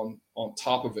is on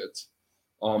top of it,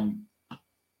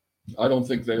 I don't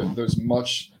think there's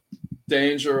much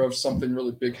danger of something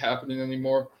really big happening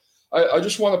anymore. I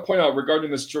just want to point out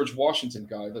regarding this George Washington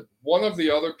guy that one of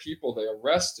the other people they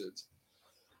arrested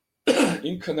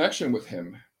in connection with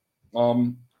him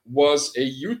was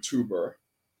a YouTuber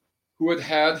who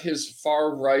had his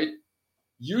far right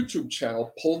YouTube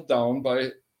channel pulled down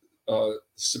by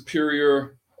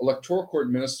Superior Electoral Court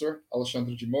Minister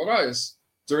Alexandre de Moraes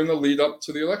during the lead up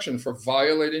to the election for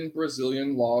violating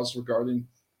Brazilian laws regarding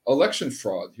election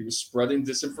fraud. He was spreading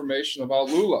disinformation about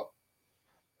Lula.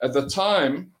 At the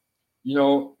time,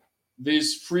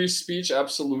 these free speech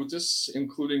absolutists,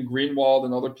 including Greenwald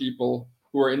and other people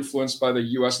who are influenced by the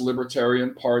U.S.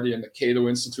 Libertarian Party and the Cato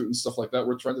Institute and stuff like that,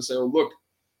 were trying to say, oh, look,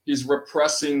 he's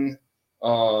repressing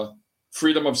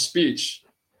freedom of speech.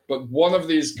 But one of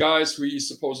these guys who he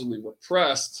supposedly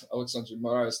repressed, Alexandre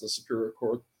Moraes, the Superior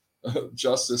Court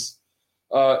Justice,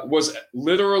 was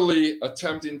literally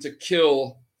attempting to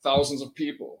kill thousands of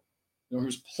people. He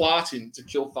was plotting to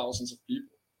kill thousands of people,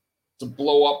 to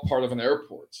blow up part of an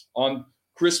airport on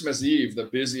Christmas Eve, the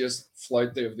busiest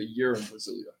flight day of the year in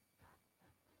Brasilia.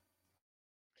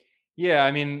 Yeah,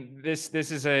 I mean, this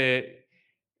is a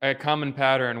common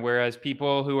pattern, whereas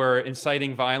people who are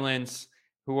inciting violence,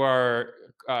 who are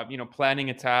planning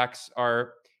attacks,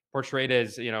 are portrayed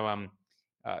as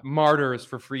martyrs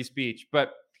for free speech.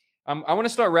 But I want to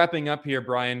start wrapping up here,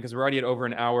 Brian, because we're already at over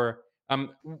an hour.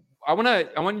 I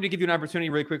want you to give you an opportunity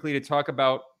really quickly to talk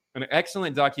about an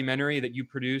excellent documentary that you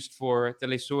produced for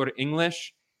Telesur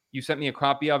English. You sent me a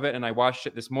copy of it, and I watched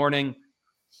it this morning.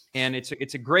 And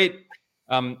it's a great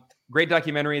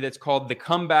documentary that's called The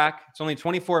Comeback. It's only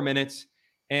 24 minutes.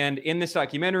 And in this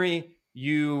documentary,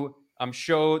 you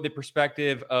show the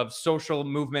perspective of social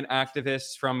movement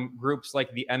activists from groups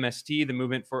like the MST, the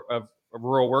Movement of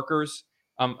Rural Workers,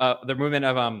 the movement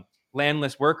of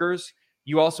landless workers.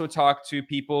 You also talk to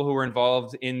people who were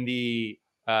involved in the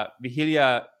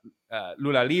Vigilia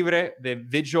Lula Libre, the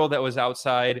vigil that was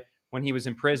outside when he was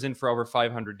in prison for over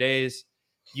 500 days.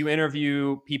 You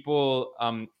interview people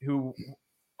who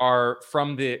are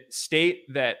from the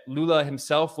state that Lula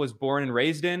himself was born and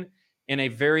raised in a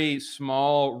very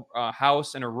small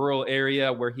house in a rural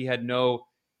area where he had no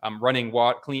running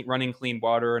clean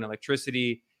water and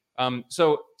electricity.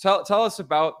 So tell us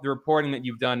about the reporting that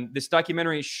you've done. This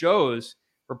documentary shows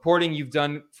reporting you've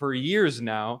done for years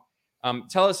now.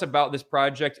 Tell us about this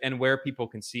project and where people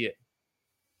can see it.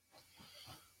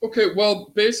 Okay,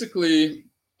 well, basically,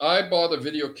 I bought a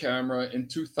video camera in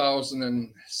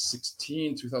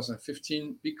 2016,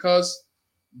 2015, because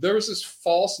there was this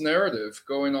false narrative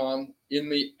going on in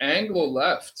the Anglo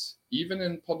left, even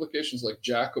in publications like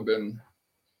Jacobin,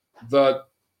 that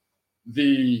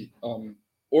the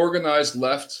organized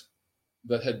left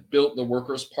that had built the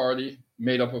Workers' Party,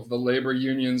 made up of the labor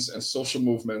unions and social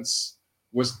movements,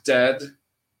 was dead,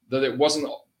 that it wasn't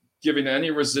giving any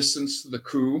resistance to the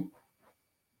coup,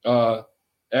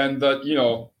 and that,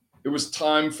 it was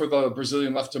time for the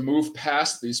Brazilian left to move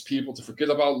past these people, to forget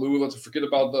about Lula, to forget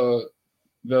about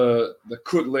the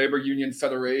CUT Labor Union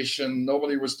Federation.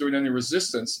 Nobody was doing any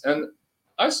resistance. And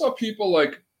I saw people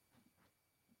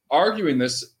arguing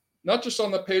this not just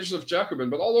on the pages of Jacobin,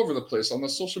 but all over the place on the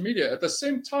social media. At the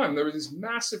same time, there were these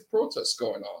massive protests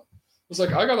going on. It was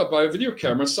like, I got to buy a video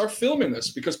camera and start filming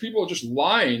this because people are just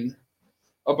lying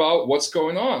about what's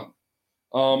going on.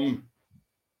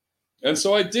 And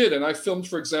so I did. And I filmed,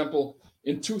 for example,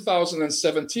 in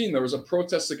 2017, there was a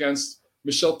protest against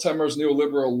Michel Temer's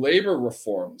neoliberal labor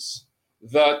reforms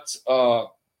that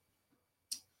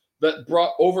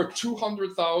brought over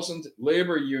 200,000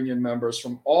 labor union members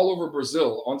from all over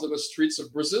Brazil onto the streets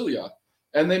of Brasilia.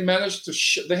 And they managed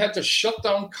to, they had to shut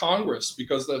down Congress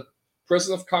because the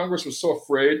president of Congress was so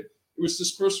afraid. It was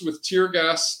dispersed with tear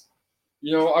gas.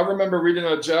 You know, I remember reading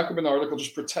a Jacobin article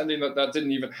just pretending that that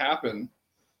didn't even happen.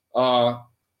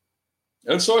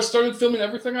 And so I started filming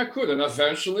everything I could. And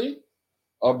eventually,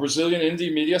 a Brazilian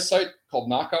indie media site called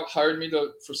Knockout hired me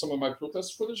for some of my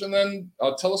protest footage. And then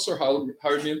Telesur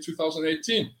hired me in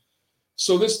 2018.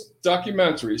 So this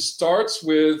documentary starts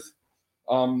with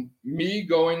me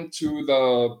going to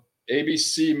the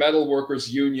ABC Metal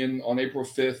Workers Union on April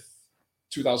 5th,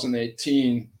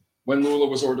 2018, when Lula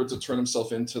was ordered to turn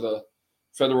himself into the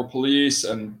federal police,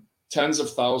 and tens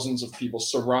of thousands of people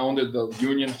surrounded the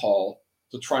union hall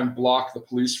to try and block the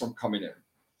police from coming in.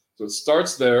 So it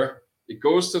starts there. It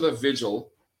goes to the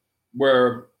vigil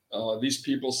where these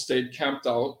people stayed camped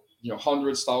out, you know,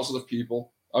 hundreds, thousands of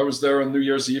people. I was there on New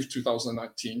Year's Eve,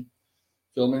 2019,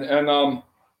 filming. And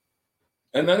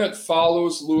then it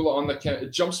follows Lula on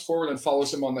it jumps forward and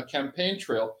follows him on the campaign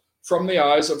trail from the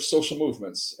eyes of social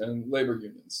movements and labor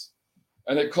unions.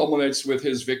 And it culminates with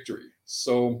his victory.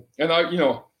 So, and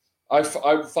I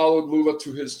followed Lula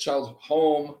to his childhood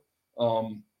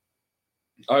home.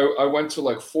 I went to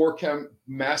like 4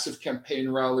 massive campaign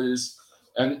rallies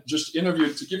and just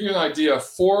interviewed. To give you an idea,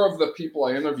 4 of the people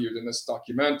I interviewed in this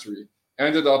documentary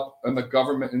ended up in the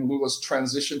government, in Lula's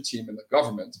transition team in the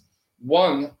government.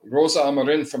 One, Rosa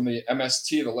Amorim from the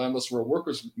MST, the Landless Rural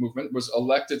Workers Movement, was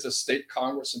elected to state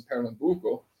Congress in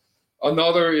Pernambuco.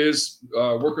 Another is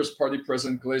Workers' Party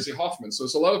President Gleisi Hoffmann. So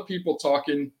there's a lot of people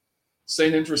talking,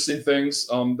 saying interesting things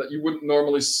that you wouldn't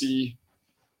normally see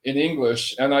in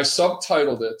English. And I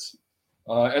subtitled it,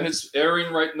 and it's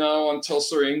airing right now on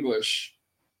Telesur English.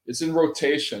 It's in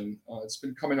rotation. It's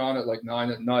been coming on at like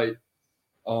 9 at night.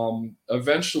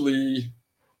 Eventually,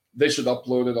 they should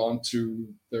upload it onto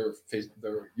their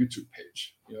YouTube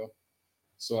page, you know.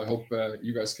 So I hope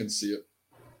you guys can see it.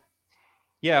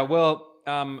 Yeah, well,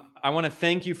 I want to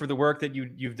thank you for the work that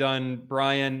you've done,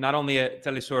 Brian, not only at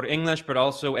Telesur English, but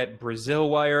also at Brazil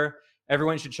Wire.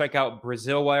 Everyone should check out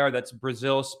Brazil Wire. That's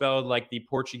Brazil spelled like the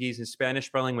Portuguese and Spanish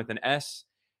spelling with an S.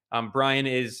 Brian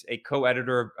is a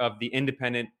co-editor of the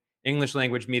independent English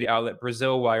language media outlet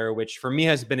Brazil Wire, which for me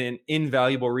has been an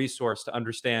invaluable resource to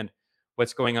understand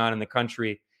what's going on in the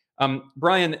country.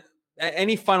 Brian,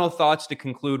 any final thoughts to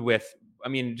conclude with? I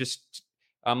mean, just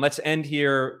let's end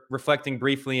here reflecting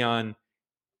briefly on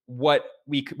what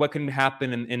can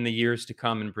happen in the years to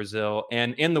come in Brazil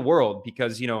and in the world,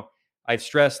 because, you know, I've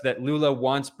stressed that Lula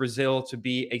wants Brazil to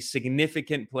be a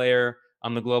significant player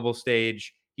on the global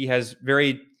stage. He has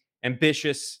very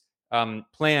ambitious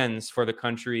plans for the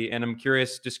country, and I'm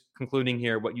curious, just concluding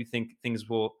here, what you think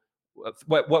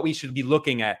what we should be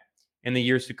looking at in the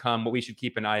years to come, what we should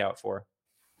keep an eye out for.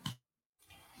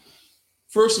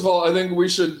 First of all, I think we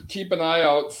should keep an eye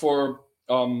out for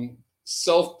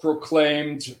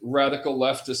self-proclaimed radical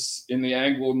leftists in the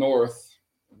Anglo North,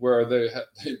 where they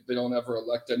don't ever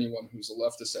elect anyone who's a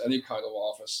leftist to any kind of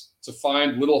office, to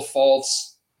find little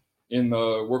faults in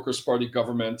the Workers' Party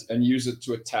government and use it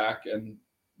to attack and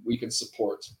weaken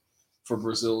support for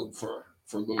Brazil, for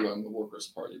Lula and the Workers'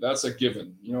 Party. That's a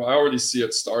given. You know, I already see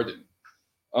it starting.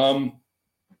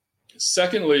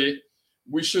 Secondly,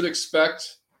 we should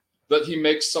expect that he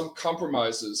makes some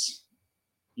compromises.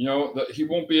 You know, that he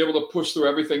won't be able to push through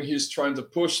everything he's trying to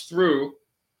push through,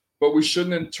 but we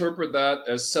shouldn't interpret that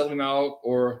as selling out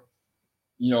or,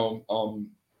 you know,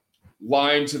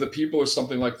 lying to the people or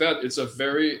something like that. It's a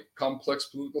very complex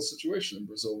political situation in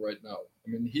Brazil right now. I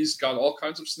mean, he's got all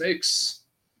kinds of snakes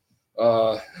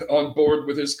on board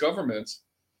with his government,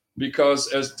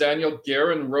 because as Daniel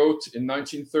Guerin wrote in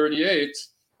 1938,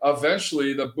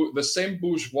 eventually the same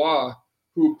bourgeois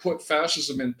who put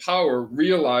fascism in power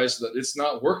realized that it's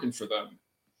not working for them.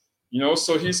 You know,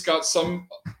 so he's got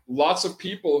lots of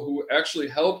people who actually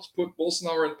helped put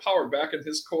Bolsonaro in power back in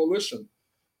his coalition.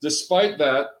 Despite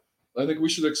that, I think we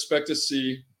should expect to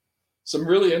see some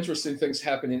really interesting things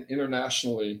happening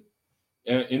internationally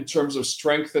in terms of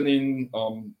strengthening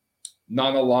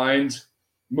non-aligned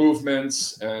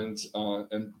movements and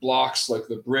blocs like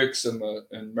the BRICS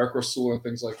and Mercosur and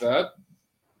things like that,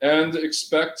 and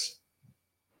expect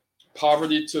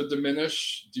poverty to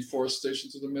diminish,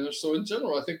 deforestation to diminish. So in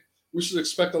general, I think we should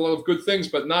expect a lot of good things,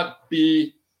 but not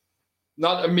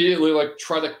immediately like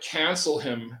try to cancel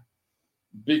him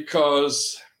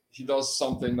because he does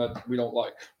something that we don't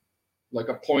like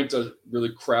appoint a really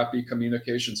crappy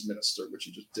communications minister, which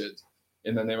he just did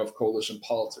in the name of coalition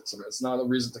politics. I mean, it's not a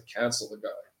reason to cancel the guy.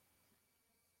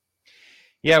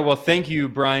 Yeah, well, thank you,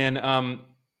 Brian.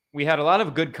 We had a lot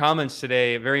of good comments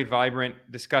today, a very vibrant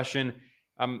discussion.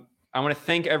 I want to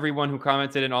thank everyone who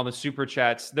commented in all the super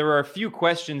chats. There are a few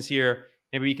questions here,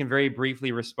 maybe we can very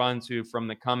briefly respond to from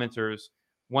the commenters.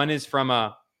 One is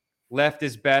from Left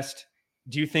is Best.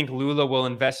 Do you think Lula will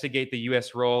investigate the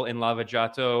U.S. role in Lava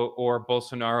Jato or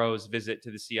Bolsonaro's visit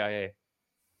to the CIA?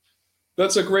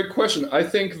 That's a great question. I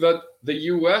think that the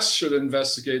U.S. should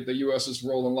investigate the U.S.'s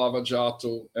role in Lava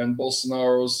Jato and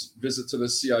Bolsonaro's visit to the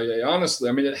CIA. Honestly,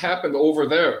 I mean, it happened over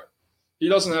there. He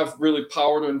doesn't have really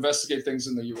power to investigate things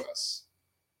in the U.S.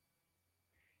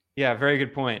 Yeah, very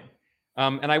good point.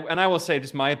 And I will say,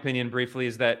 just my opinion briefly,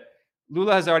 is that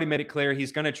Lula has already made it clear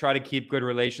he's going to try to keep good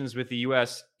relations with the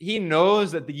U.S. He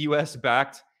knows that the U.S.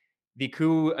 backed the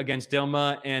coup against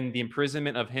Dilma and the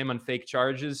imprisonment of him on fake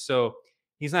charges. So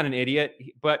he's not an idiot,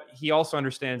 but he also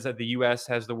understands that the U.S.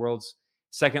 has the world's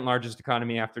second largest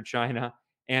economy after China,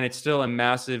 and it's still a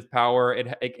massive power.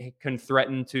 It can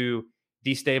threaten to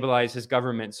destabilize his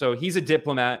government. So he's a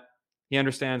diplomat. He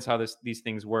understands how these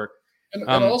things work. And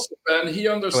also, Ben, he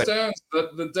understands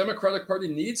that the Democratic Party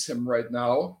needs him right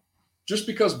now, just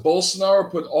because Bolsonaro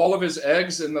put all of his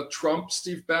eggs in the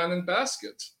Trump-Steve Bannon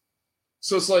basket.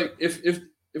 So it's like if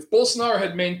Bolsonaro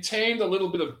had maintained a little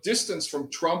bit of distance from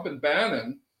Trump and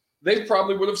Bannon, they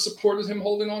probably would have supported him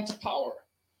holding on to power.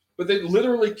 But they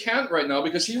literally can't right now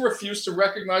because he refused to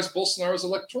recognize Bolsonaro's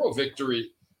electoral victory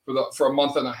for a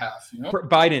month and a half. You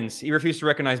know, he refused to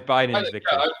recognize Biden's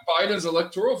victory. Yeah, Biden's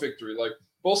electoral victory. Like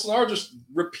Bolsonaro just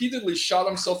repeatedly shot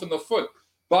himself in the foot.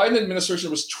 Biden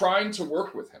administration was trying to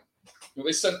work with him. You know,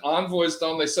 they sent envoys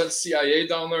down, they sent CIA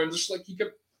down there, and just like he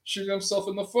kept shooting himself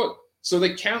in the foot. So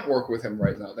they can't work with him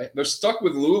right now. They're stuck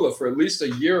with Lula for at least a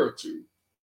year or two.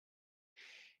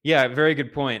 Yeah, very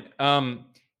good point.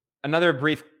 Another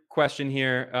brief question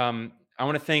here. I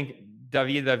want to thank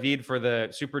David for the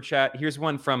super chat. Here's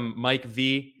one from Mike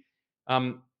V.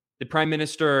 The Prime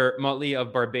Minister Motley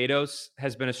of Barbados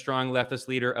has been a strong leftist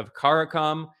leader of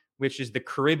CARICOM, which is the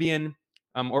Caribbean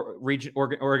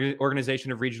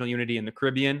Organization of Regional Unity in the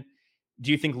Caribbean.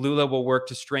 Do you think Lula will work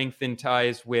to strengthen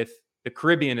ties with the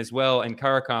Caribbean as well and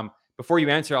CARICOM? Before you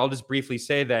answer, I'll just briefly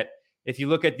say that if you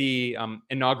look at the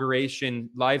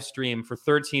inauguration live stream for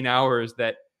 13 hours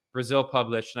that Brazil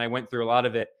published, and I went through a lot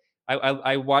of it,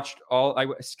 I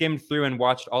skimmed through and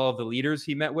watched all of the leaders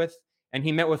he met with, and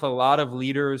he met with a lot of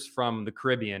leaders from the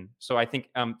Caribbean. So I think,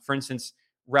 for instance,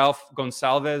 Ralph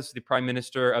Gonçalves, the Prime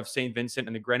Minister of St. Vincent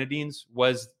and the Grenadines,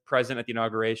 was present at the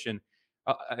inauguration.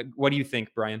 What do you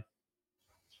think, Brian?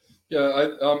 Yeah,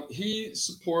 he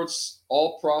supports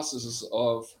all processes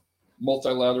of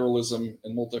multilateralism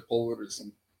and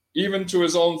multipolarism, even to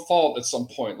his own fault at some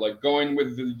point, like going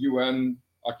with the UN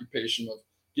occupation of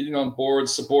getting on board,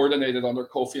 subordinated under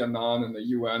Kofi Annan and the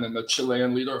UN, and the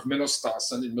Chilean leader of MINUSTAH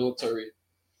sending military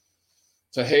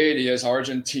to Haiti as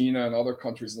Argentina and other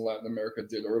countries in Latin America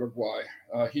did, or Uruguay.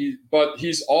 But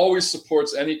he's always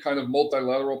supports any kind of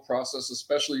multilateral process,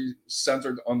 especially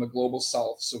centered on the global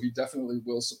South. So he definitely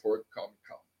will support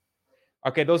COMECOM.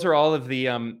 Okay, those are all of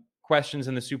the questions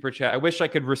in the super chat. I wish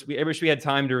we had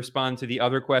time to respond to the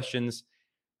other questions.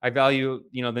 I value,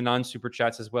 the non-super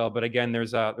chats as well. But again,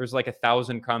 there's like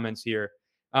 1,000 comments here.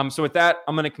 So with that,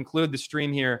 I'm going to conclude the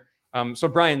stream here. So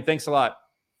Brian, thanks a lot.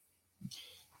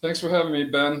 Thanks for having me,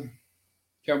 Ben.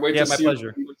 Can't wait to see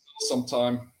you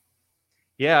sometime.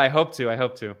 Yeah, I hope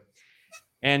to.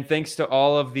 And thanks to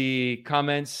all of the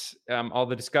comments, all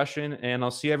the discussion, and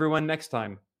I'll see everyone next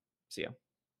time. See ya.